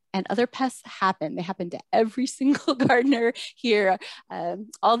and other pests happen. They happen to every single gardener here.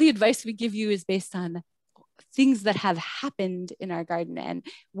 All the advice we give you is based on things that have happened in our garden and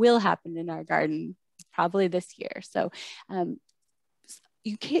will happen in our garden probably this year. So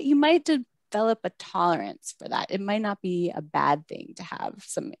you might develop a tolerance for that. It might not be a bad thing to have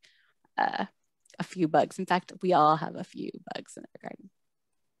a few bugs. In fact, we all have a few bugs in our garden.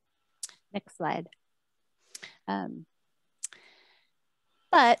 Next slide.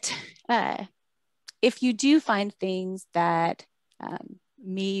 But if you do find things that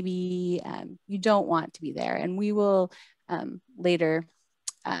maybe you don't want to be there, and we will later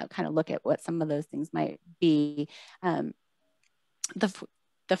kind of look at what some of those things might be.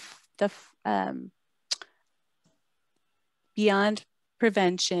 Beyond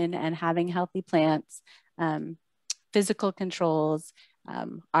prevention and having healthy plants, physical controls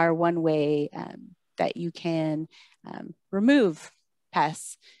are one way that you can remove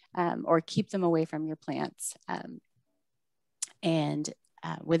pests or keep them away from your plants and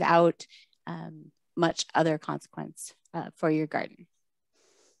without much other consequence for your garden.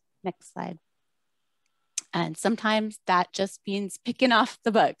 Next slide. And sometimes that just means picking off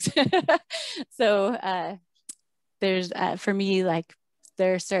the bugs. So there's, for me,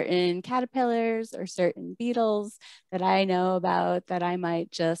 there are certain caterpillars or certain beetles that I know about that I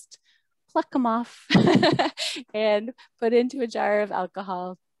might just pluck them off and put into a jar of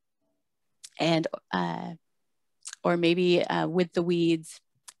alcohol and or maybe with the weeds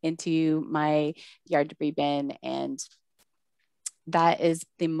into my yard debris bin, and that is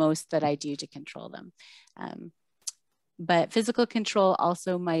the most that I do to control them. But physical control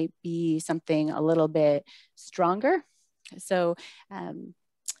also might be something a little bit stronger. So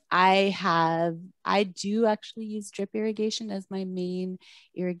I do actually use drip irrigation as my main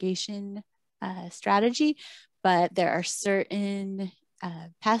irrigation strategy, but there are certain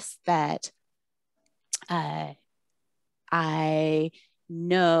pests that I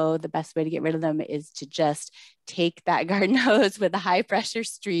know the best way to get rid of them is to just take that garden hose with a high pressure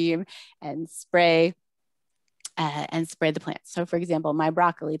stream and spray and spray the plants. So for example, my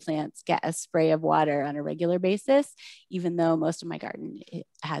broccoli plants get a spray of water on a regular basis, even though most of my garden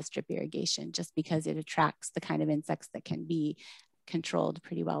has drip irrigation, just because it attracts the kind of insects that can be controlled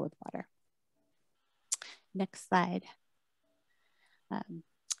pretty well with water. Next slide.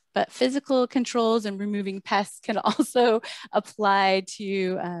 But physical controls and removing pests can also apply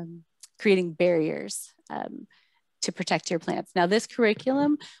to creating barriers to protect your plants. Now, this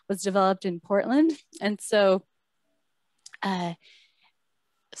curriculum was developed in Portland, and so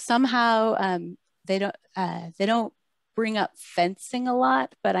somehow they don't bring up fencing a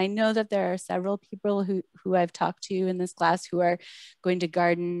lot, but I know that there are several people who I've talked to in this class who are going to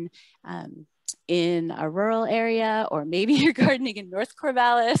garden in a rural area, or maybe you're gardening in North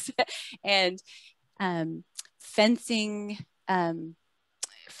Corvallis, and fencing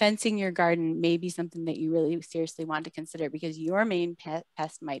your garden may be something that you really seriously want to consider, because your main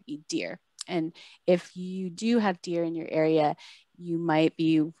pest might be deer. And if you do have deer in your area, you might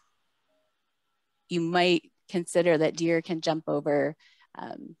consider that deer can jump over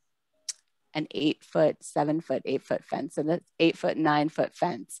an 8-foot, 7-foot, 8-foot fence. And an 8-foot, 9-foot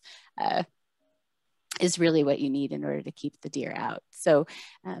fence is really what you need in order to keep the deer out. So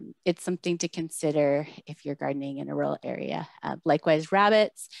it's something to consider if you're gardening in a rural area. Likewise,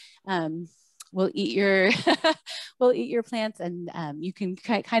 rabbits will eat your plants, and you can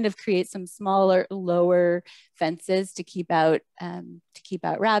kind of create some smaller, lower fences to keep out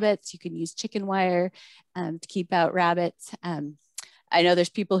rabbits. You can use chicken wire to keep out rabbits. I know there's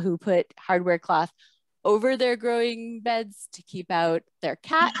people who put hardware cloth over their growing beds to keep out their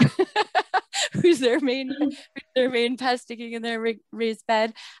cat, who's their main pest digging in their raised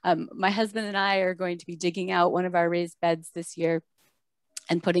bed. My husband and I are going to be digging out one of our raised beds this year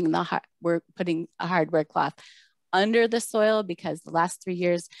and we're putting a hardware cloth under the soil, because the last 3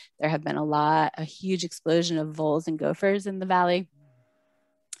 years there have been a huge explosion of voles and gophers in the valley,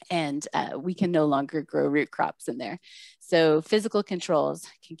 and we can no longer grow root crops in there. So physical controls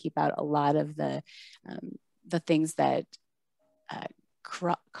can keep out a lot of the things that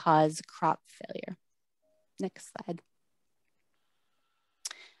cause crop failure. Next slide.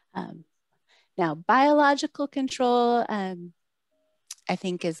 Now, biological control, I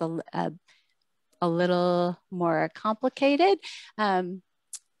think, is a little more complicated,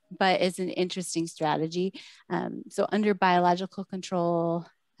 but is an interesting strategy. So under biological control,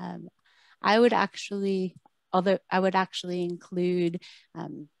 I would actually include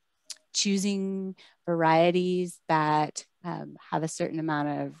choosing varieties that have a certain amount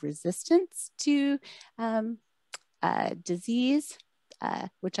of resistance to disease,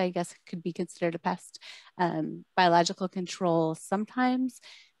 which I guess could be considered a pest. Biological control, sometimes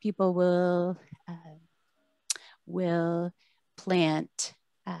people will plant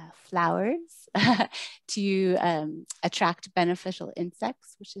flowers to attract beneficial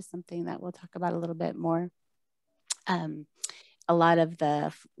insects, which is something that we'll talk about a little bit more. A lot of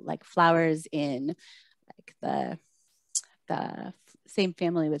the flowers in the same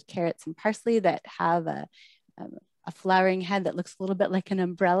family with carrots and parsley that have a flowering head that looks a little bit like an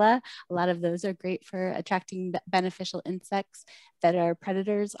umbrella. A lot of those are great for attracting beneficial insects that are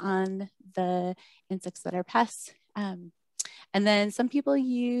predators on the insects that are pests. And then some people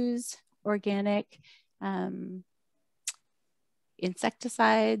use organic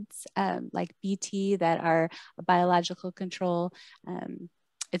insecticides like BT that are a biological control.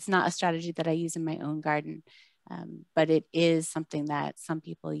 It's not a strategy that I use in my own garden, but it is something that some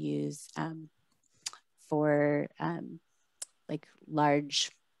people use for like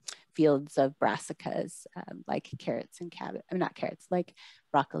large fields of brassicas, like carrots and cabbage, not carrots, like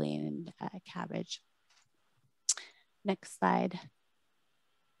broccoli and cabbage. Next slide.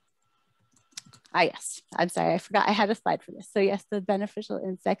 Ah, yes, I'm sorry, I forgot I had a slide for this. So yes, the beneficial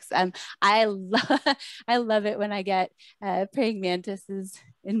insects. I love it when I get praying mantises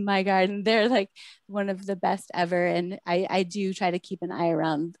in my garden. They're like one of the best ever. And I do try to keep an eye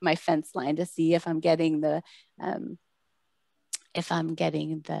around my fence line to see if I'm getting the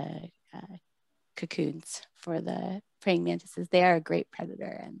cocoons for the praying mantises. They are a great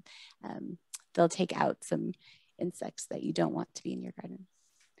predator, and they'll take out some insects that you don't want to be in your garden.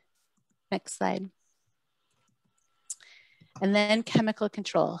 Next slide. And then chemical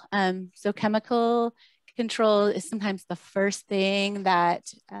control. So chemical control is sometimes the first thing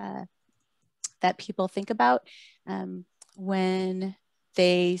that that people think about when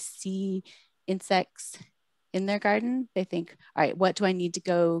they see insects in their garden. They think, all right, what do I need to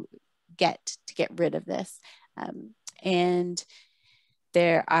go get to get rid of this? And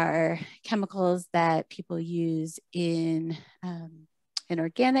there are chemicals that people use in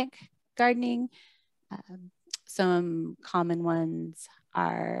organic gardening. some common ones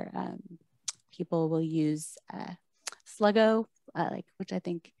are people will use Sluggo, which I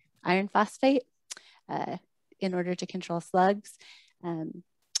think iron phosphate, in order to control slugs. And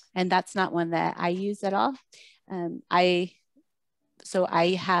that's not one that I use at all. So I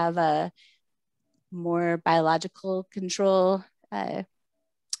have a more biological control.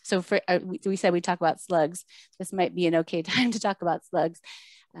 So for we said we talk about slugs. This might be an okay time to talk about slugs.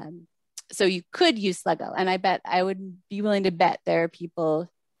 So you could use Sluggo, and I would be willing to bet there are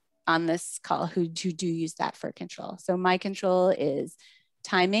people on this call who do use that for control. So my control is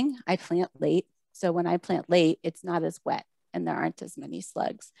timing. I plant late. So when I plant late, it's not as wet and there aren't as many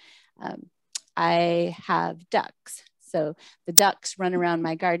slugs. I have ducks. So the ducks run around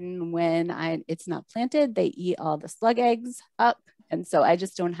my garden when it's not planted. They eat all the slug eggs up. And so I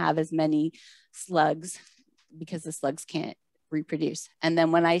just don't have as many slugs because the slugs can't reproduce. And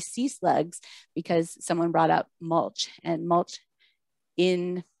then when I see slugs, because someone brought up mulch, and mulch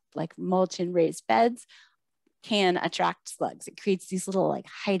in raised beds can attract slugs. It creates these little like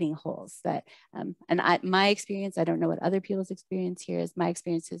hiding holes that, my experience, I don't know what other people's experience here is. My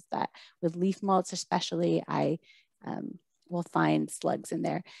experience is that with leaf mulch, especially, I will find slugs in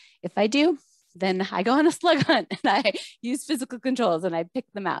there. If I do, then I go on a slug hunt and I use physical controls and I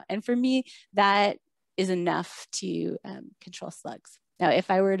pick them out. And for me, that is enough to control slugs. Now, if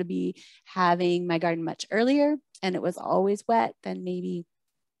I were to be having my garden much earlier and it was always wet, then maybe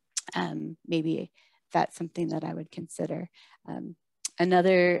that's something that I would consider.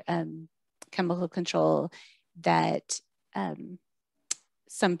 Another chemical control that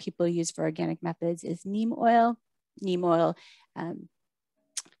some people use for organic methods is neem oil. Neem oil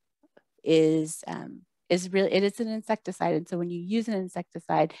is an insecticide. And so when you use an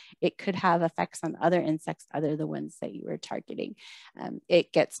insecticide, it could have effects on other insects other than the ones that you were targeting.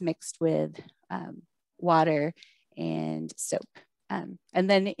 It gets mixed with water and soap. And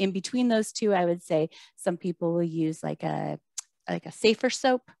then in between those two, I would say some people will use like a safer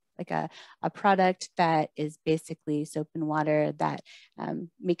soap, like a product that is basically soap and water that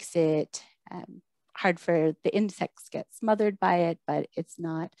makes it hard for the insects get smothered by it, but it's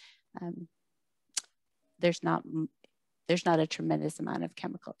not, there's not a tremendous amount of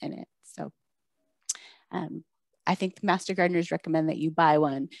chemical in it. So I think master gardeners recommend that you buy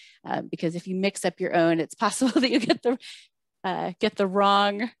one because if you mix up your own, it's possible that you get the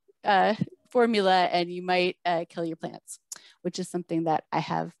wrong formula and you might kill your plants, which is something that I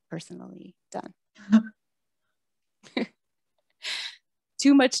have personally done.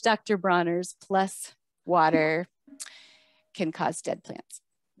 Too much Dr. Bronner's plus water can cause dead plants.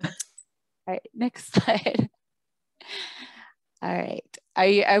 All right, next slide. All right,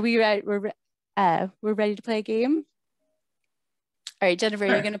 are we ready? We're ready to play a game. All right, Jennifer,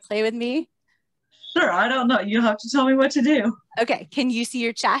 sure. You're going to play with me? Sure, I don't know. You'll have to tell me what to do. Okay, can you see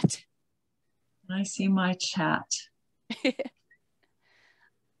your chat? I see my chat.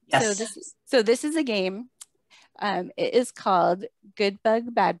 Yes. So this is a game. It is called Good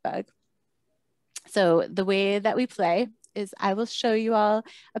Bug, Bad Bug. So the way that we play is I will show you all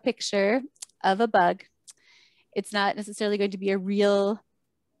a picture of a bug. It's not necessarily going to be a real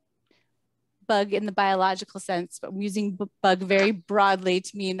bug in the biological sense, but I'm using bug very broadly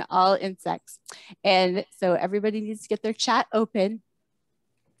to mean all insects. And so everybody needs to get their chat open.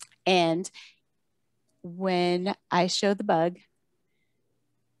 And when I show the bug,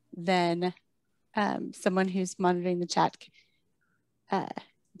 then someone who's monitoring the chat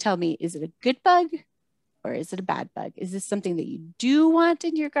tell me, is it a good bug or is it a bad bug? Is this something that you do want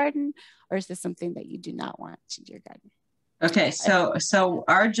in your garden or is this something that you do not want in your garden? Okay, so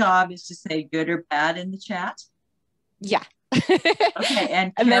our job is to say good or bad in the chat? Yeah. Okay,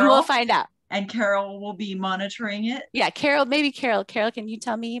 and then we'll find out. And Carol will be monitoring it? Yeah, Carol, Carol, can you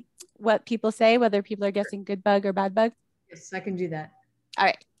tell me what people say, whether people are guessing good bug or bad bug? Yes, I can do that. All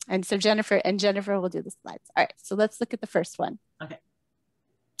right, and so Jennifer will do the slides. All right, so let's look at the first one. Okay.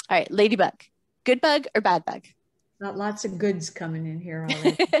 All right, ladybug, good bug or bad bug? Got lots of goods coming in here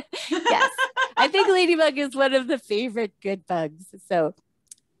already. Yes, I think ladybug is one of the favorite good bugs. So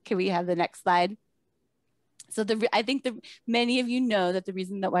can we have the next slide? So I think many of you know that the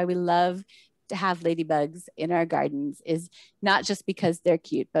reason why we love to have ladybugs in our gardens is not just because they're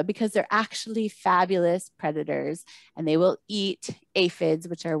cute, but because they're actually fabulous predators and they will eat aphids,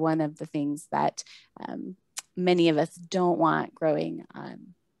 which are one of the things that many of us don't want growing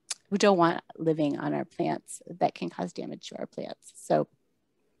on. We don't want living on our plants that can cause damage to our plants. So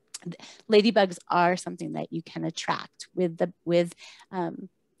ladybugs are something that you can attract with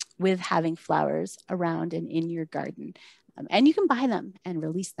having flowers around and in your garden. And you can buy them and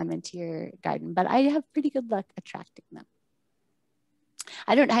release them into your garden, but I have pretty good luck attracting them.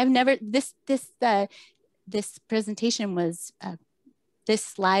 This presentation was, this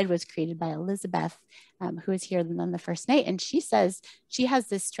slide was created by Elizabeth, who was here on the first night. And she says she has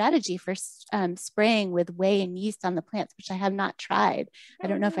this strategy for spraying with whey and yeast on the plants, which I have not tried. I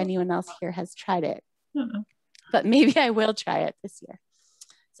don't know if anyone else here has tried it, but maybe I will try it this year.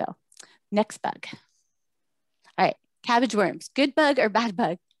 So next bug. All right, cabbage worms, good bug or bad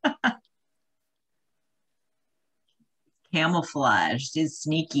bug? Camouflaged is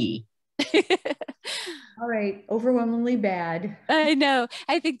sneaky. All right, overwhelmingly bad. I know.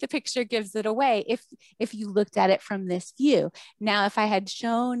 I think the picture gives it away if you looked at it from this view. Now, if I had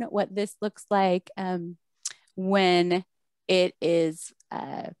shown what this looks like when it is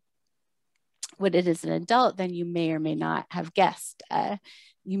an adult, then you may or may not have guessed.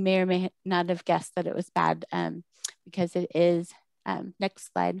 You may or may not have guessed that it was bad because it is,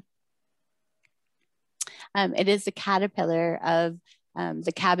 next slide. It is a caterpillar of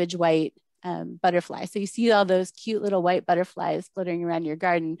the cabbage white butterfly. So you see all those cute little white butterflies fluttering around your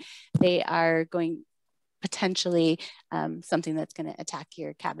garden. They are going potentially something that's going to attack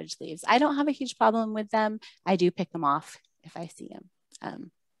your cabbage leaves. I don't have a huge problem with them. I do pick them off if I see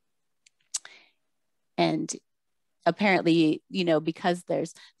them. And apparently, you know, because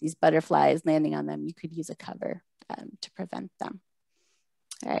there's these butterflies landing on them, you could use a cover to prevent them.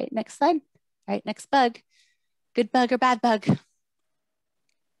 All right, next slide. All right, next bug. Good bug or bad bug?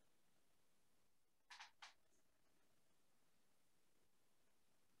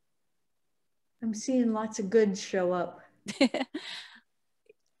 I'm seeing lots of good show up.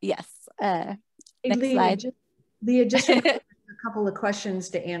 Yes. Hey, next Leah, slide. Leah, just a couple of questions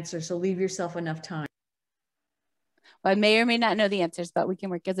to answer, so leave yourself enough time. Well, I may or may not know the answers, but we can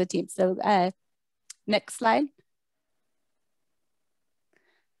work as a team. So next slide.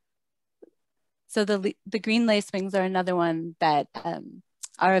 So the green lacewings are another one that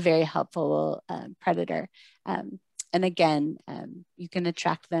are a very helpful predator. And again, you can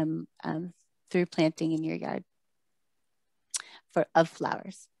attract them through planting in your yard of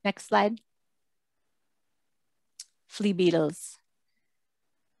flowers. Next slide. Flea beetles.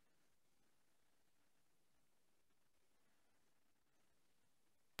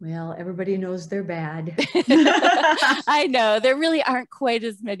 Well, everybody knows they're bad. I know there really aren't quite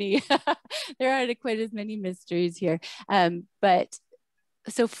as many. There aren't quite as many mysteries here. But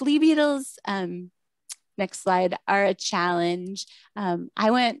so flea beetles, next slide, are a challenge.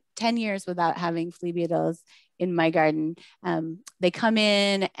 I went 10 years without having flea beetles in my garden. They come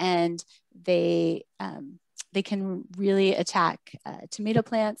in and they can really attack tomato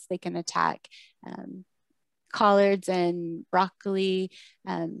plants. They can attack collards and broccoli.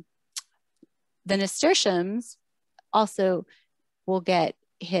 The nasturtiums also will get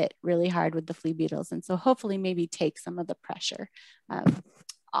hit really hard with the flea beetles. And so hopefully maybe take some of the pressure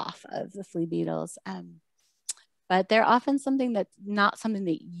off of the flea beetles. But they're often something that's not something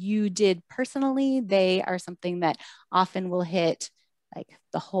that you did personally. They are something that often will hit like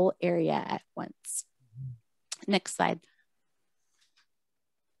the whole area at once. Next slide.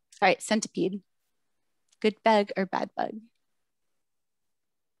 All right, centipede. Good bug or bad bug?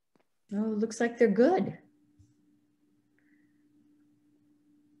 Oh, looks like they're good.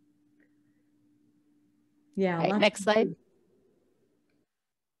 Yeah. Right, next slide.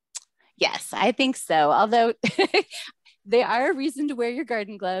 Yes, I think so. Although they are a reason to wear your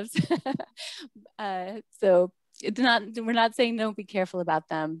garden gloves. So it's not, we're not saying don't be careful about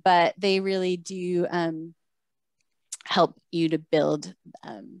them, but they really do help you to build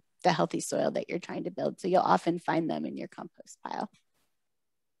the healthy soil that you're trying to build. So you'll often find them in your compost pile.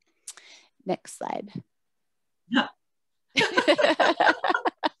 Next slide. Yeah. This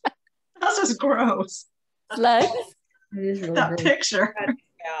is gross. Slugs. It is really That gross. picture.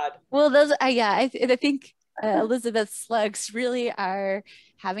 God. Well, those, yeah, I think Elizabeth's slugs really are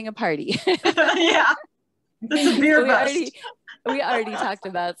having a party. Yeah. It's a beer So bust. we already talked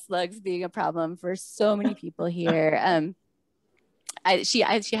about slugs being a problem for so many people here. She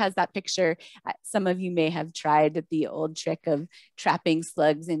has that picture. Some of you may have tried the old trick of trapping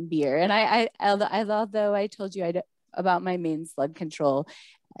slugs in beer. And although I told you about my main slug control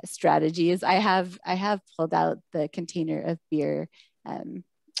strategies, I have pulled out the container of beer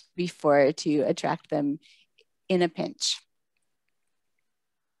before to attract them in a pinch.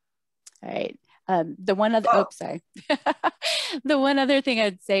 All right. The one other, oh, sorry. The one other thing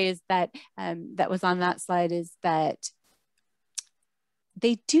I'd say is that that was on that slide is that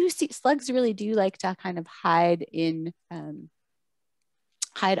slugs really do like to kind of hide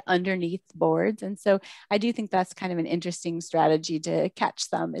hide underneath boards. And so I do think that's kind of an interesting strategy to catch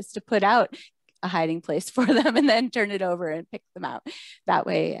them, is to put out a hiding place for them and then turn it over and pick them out. That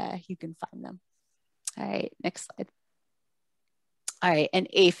way you can find them. All right, next slide. All right, and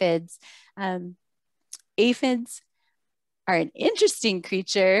aphids. Aphids are an interesting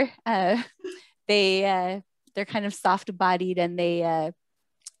creature. They're kind of soft-bodied, and they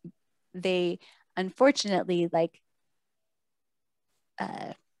unfortunately, like,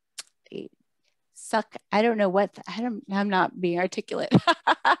 they suck. I don't know what, I'm not being articulate.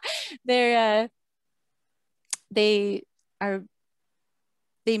 They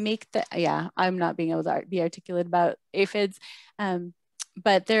make the, yeah, I'm not being able to be articulate about aphids,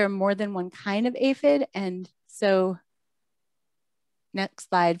 but there are more than one kind of aphid. And so next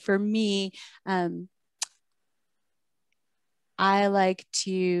slide, for me, I like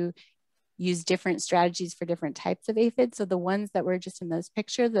to use different strategies for different types of aphids. So the ones that were just in those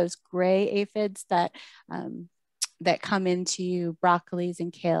pictures, those gray aphids that that come into broccolis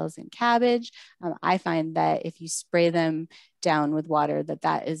and kales and cabbage, I find that if you spray them down with water,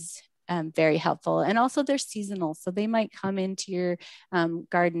 that is very helpful. And also they're seasonal. So they might come into your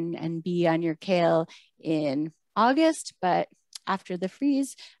garden and be on your kale in August, but after the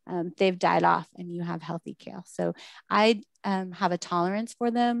freeze, they've died off and you have healthy kale. So I have a tolerance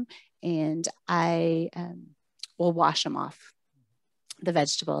for them, and I will wash them off, the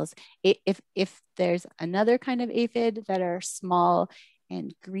vegetables. If there's another kind of aphid that are small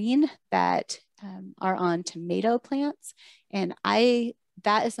and green that are on tomato plants, and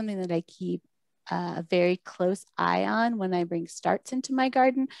that is something that I keep a very close eye on when I bring starts into my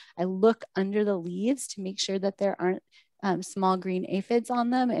garden. I look under the leaves to make sure that there aren't small green aphids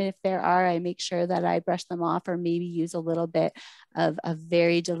on them. And if there are, I make sure that I brush them off, or maybe use a little bit of a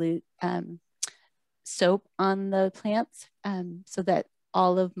very dilute soap on the plants, so that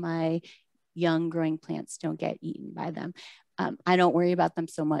all of my young growing plants don't get eaten by them. I don't worry about them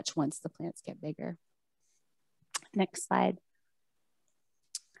so much once the plants get bigger. Next slide.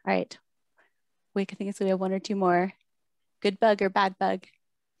 All right. Wait, I think it's gonna be one or two more. Good bug or bad bug?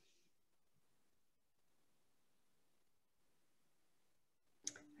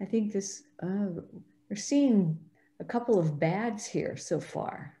 I think this, we're seeing a couple of bads here so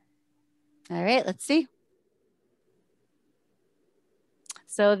far. All right, let's see.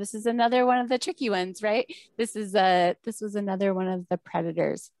 So this is another one of the tricky ones, right? This was another one of the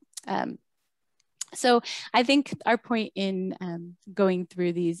predators. So I think our point in going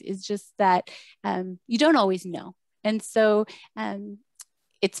through these is just that you don't always know. And so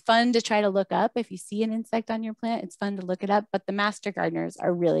it's fun to try to look up. If you see an insect on your plant, it's fun to look it up, but the master gardeners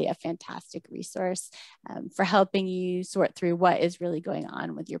are really a fantastic resource for helping you sort through what is really going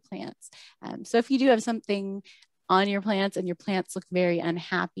on with your plants. So if you do have something on your plants and your plants look very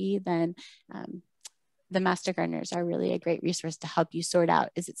unhappy, then the master gardeners are really a great resource to help you sort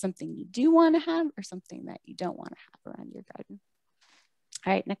out, is it something you do want to have or something that you don't want to have around your garden?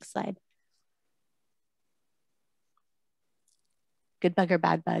 All right, next slide. Good bug or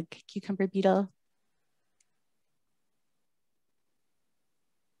bad bug? Cucumber beetle.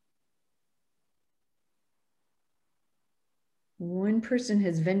 One person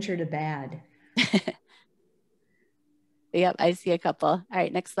has ventured a bad. Yep, I see a couple. All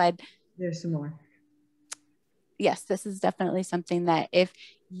right, next slide. There's some more. Yes, this is definitely something that if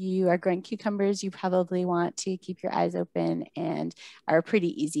you are growing cucumbers, you probably want to keep your eyes open, and are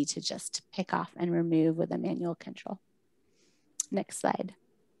pretty easy to just pick off and remove with a manual control. Next slide.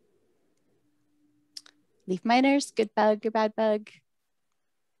 Leaf miners, good bug or bad bug?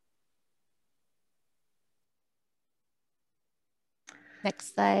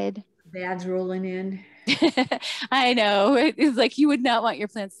 Next slide. Bad's rolling in. I know, it's like you would not want your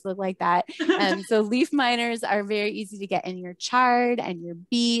plants to look like that. So leaf miners are very easy to get in your chard and your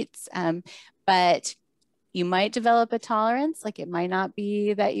beets, but you might develop a tolerance. Like it might not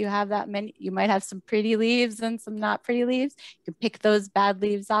be that you have that many, you might have some pretty leaves and some not pretty leaves. You can pick those bad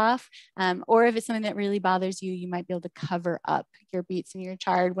leaves off. Or if it's something that really bothers you, you might be able to cover up your beets and your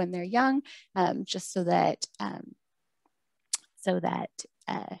chard when they're young, just so that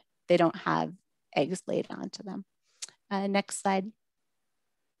they don't have eggs laid onto them. Next slide.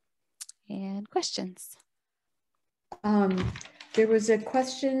 And questions. There was a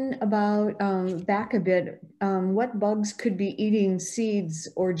question about, back a bit, what bugs could be eating seeds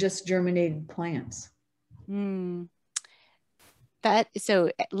or just germinated plants?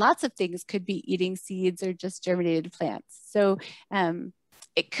 So lots of things could be eating seeds or just germinated plants. So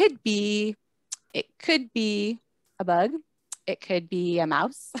it could be a bug. It could be a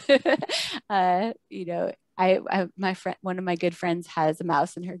mouse. You know, one of my good friends has a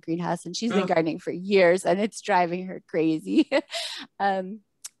mouse in her greenhouse, and she's been gardening for years, and it's driving her crazy.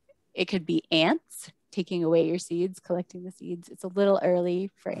 It could be ants taking away your seeds, collecting the seeds. It's a little early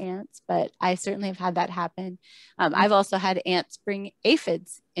for ants, but I certainly have had that happen. I've also had ants bring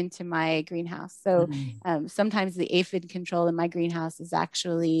aphids into my greenhouse. So sometimes the aphid control in my greenhouse is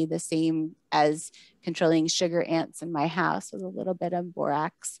actually the same as controlling sugar ants in my house with a little bit of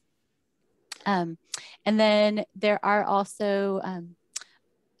borax. And then there are also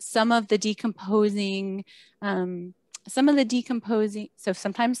some of the decomposing, so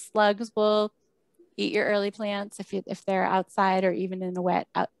sometimes slugs will eat your early plants if they're outside or even in a wet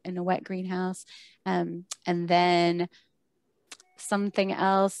greenhouse. And then something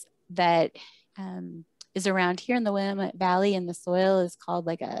else that is around here in the Willamette Valley in the soil is called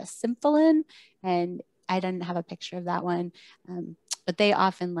like a symphyllin, and I didn't have a picture of that one, but they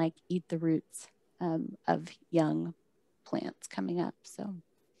often like eat the roots of young plants coming up. So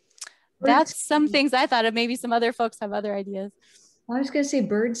that's some things I thought of. Maybe some other folks have other ideas. I was going to say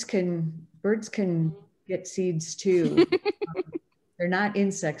birds can get seeds too. They're not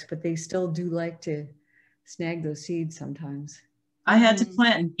insects, but they still do like to snag those seeds sometimes. I had to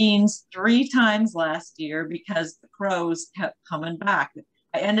plant beans 3 times last year because the crows kept coming back.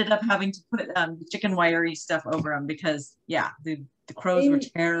 I ended up having to put the chicken wiry stuff over them because, yeah, the crows were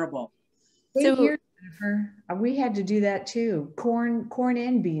terrible. So here, Jennifer, we had to do that too. Corn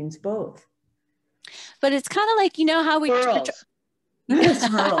and beans, both. But it's kind of like, you know how we...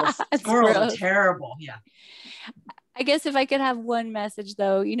 Squirrels are terrible. Yeah. I guess if I could have one message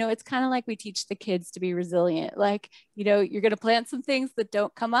though, you know, it's kind of like we teach the kids to be resilient. Like, you know, you're going to plant some things that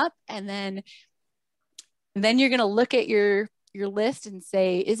don't come up, and then you're going to look at your list and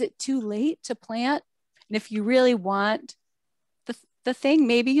say, is it too late to plant? And if you really want the thing,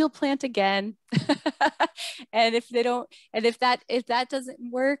 maybe you'll plant again. And if that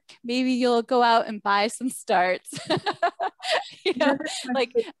doesn't work, maybe you'll go out and buy some starts. You know,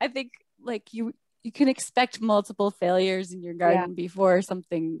 like I think like you can expect multiple failures in your garden before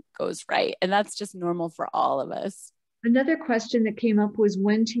something goes right. And that's just normal for all of us. Another question that came up was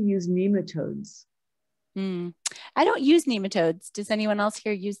when to use nematodes. I don't use nematodes. Does anyone else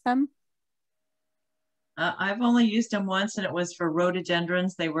here use them? I've only used them once, and it was for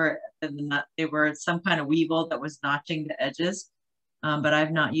rhododendrons. They were some kind of weevil that was notching the edges, but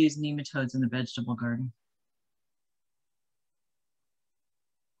I've not used nematodes in the vegetable garden.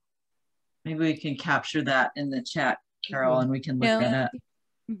 Maybe we can capture that in the chat, Carol, and we can look that up.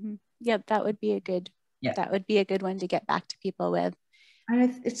 Yeah, that would be a good. Yeah. That would be a good one to get back to people with.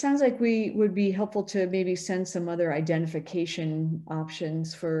 And it sounds like we would be helpful to maybe send some other identification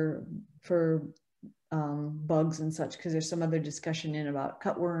options for bugs and such, because there's some other discussion in about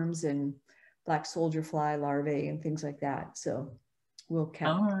cutworms and black soldier fly larvae and things like that. So we'll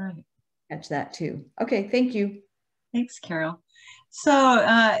catch that too. Okay, thank you. Thanks, Carol.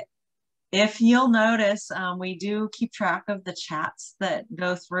 So if you'll notice, we do keep track of the chats that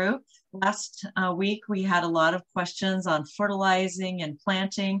go through. Last week, we had a lot of questions on fertilizing and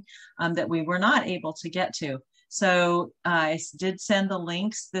planting that we were not able to get to. So I did send the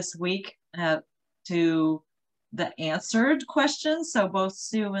links this week to the answered questions. So both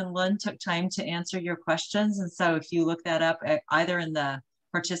Sue and Lynn took time to answer your questions. And so if you look that up either in the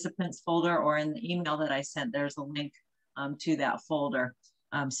participants folder or in the email that I sent, there's a link to that folder.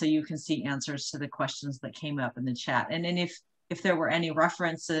 So you can see answers to the questions that came up in the chat. And then if there were any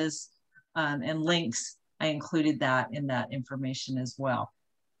references and links, I included that in that information as well.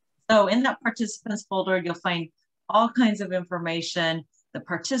 So in that participants folder, you'll find all kinds of information, the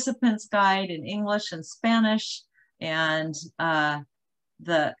participants guide in English and Spanish, and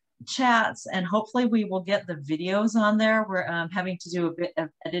the chats, and hopefully we will get the videos on there. We're having to do a bit of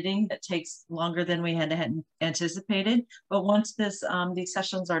editing that takes longer than we had anticipated, but once these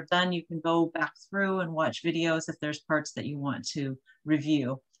sessions are done, you can go back through and watch videos if there's parts that you want to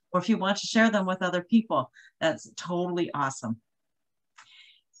review, or if you want to share them with other people. That's totally awesome.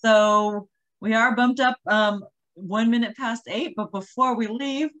 So we are bumped up 1 minute past 8, but before we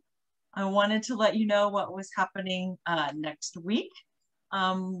leave, I wanted to let you know what was happening next week.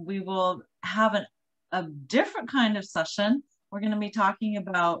 We will have a different kind of session. We're going to be talking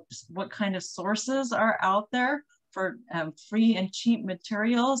about what kind of sources are out there for free and cheap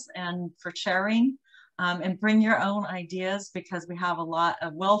materials and for sharing, and bring your own ideas, because we have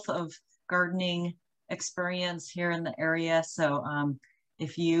a wealth of gardening experience here in the area. So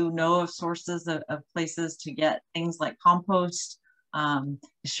if you know of sources of places to get things like compost, be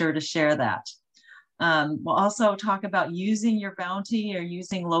sure to share that. We'll also talk about using your bounty or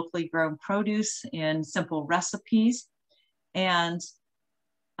using locally grown produce in simple recipes. And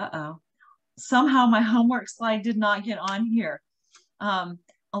somehow my homework slide did not get on here.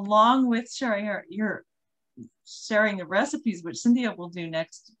 Along with sharing sharing the recipes, which Cynthia will do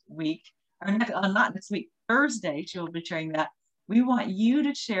next week, or not next week, Thursday, she will be sharing that. We want you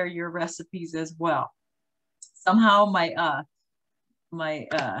to share your recipes as well. Somehow my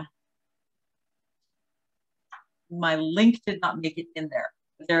link did not make it in there.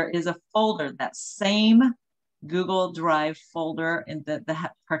 There is a folder, that same Google Drive folder, in the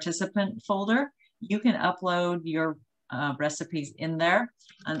participant folder. You can upload your recipes in there,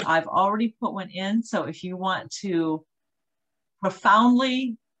 and I've already put one in. So if you want to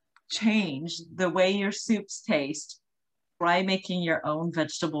profoundly change the way your soups taste, try making your own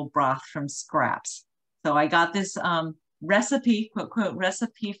vegetable broth from scraps. So I got this recipe, quote,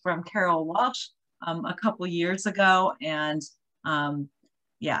 recipe from Carol Walsh a couple years ago, and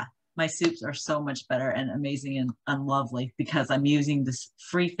yeah, my soups are so much better and amazing and lovely because I'm using this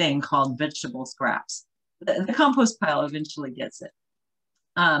free thing called vegetable scraps. The compost pile eventually gets it.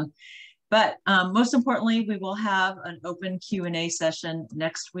 But most importantly, we will have an open Q&A session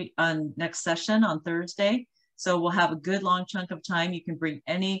next session on Thursday. So we'll have a good long chunk of time. You can bring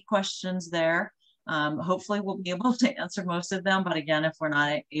any questions there. Hopefully we'll be able to answer most of them, but again, if we're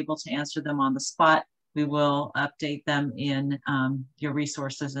not able to answer them on the spot, we will update them in your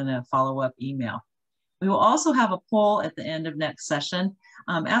resources in a follow-up email. We will also have a poll at the end of next session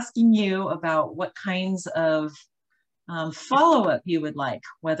asking you about what kinds of follow-up you would like,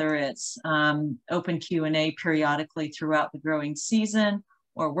 whether it's open Q&A periodically throughout the growing season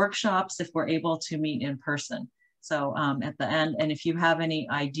or workshops if we're able to meet in person. So at the end, and if you have any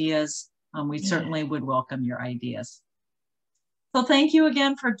ideas, we certainly would welcome your ideas. So thank you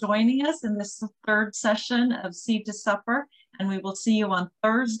again for joining us in this third session of Seed to Supper, and we will see you on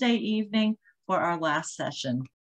Thursday evening for our last session.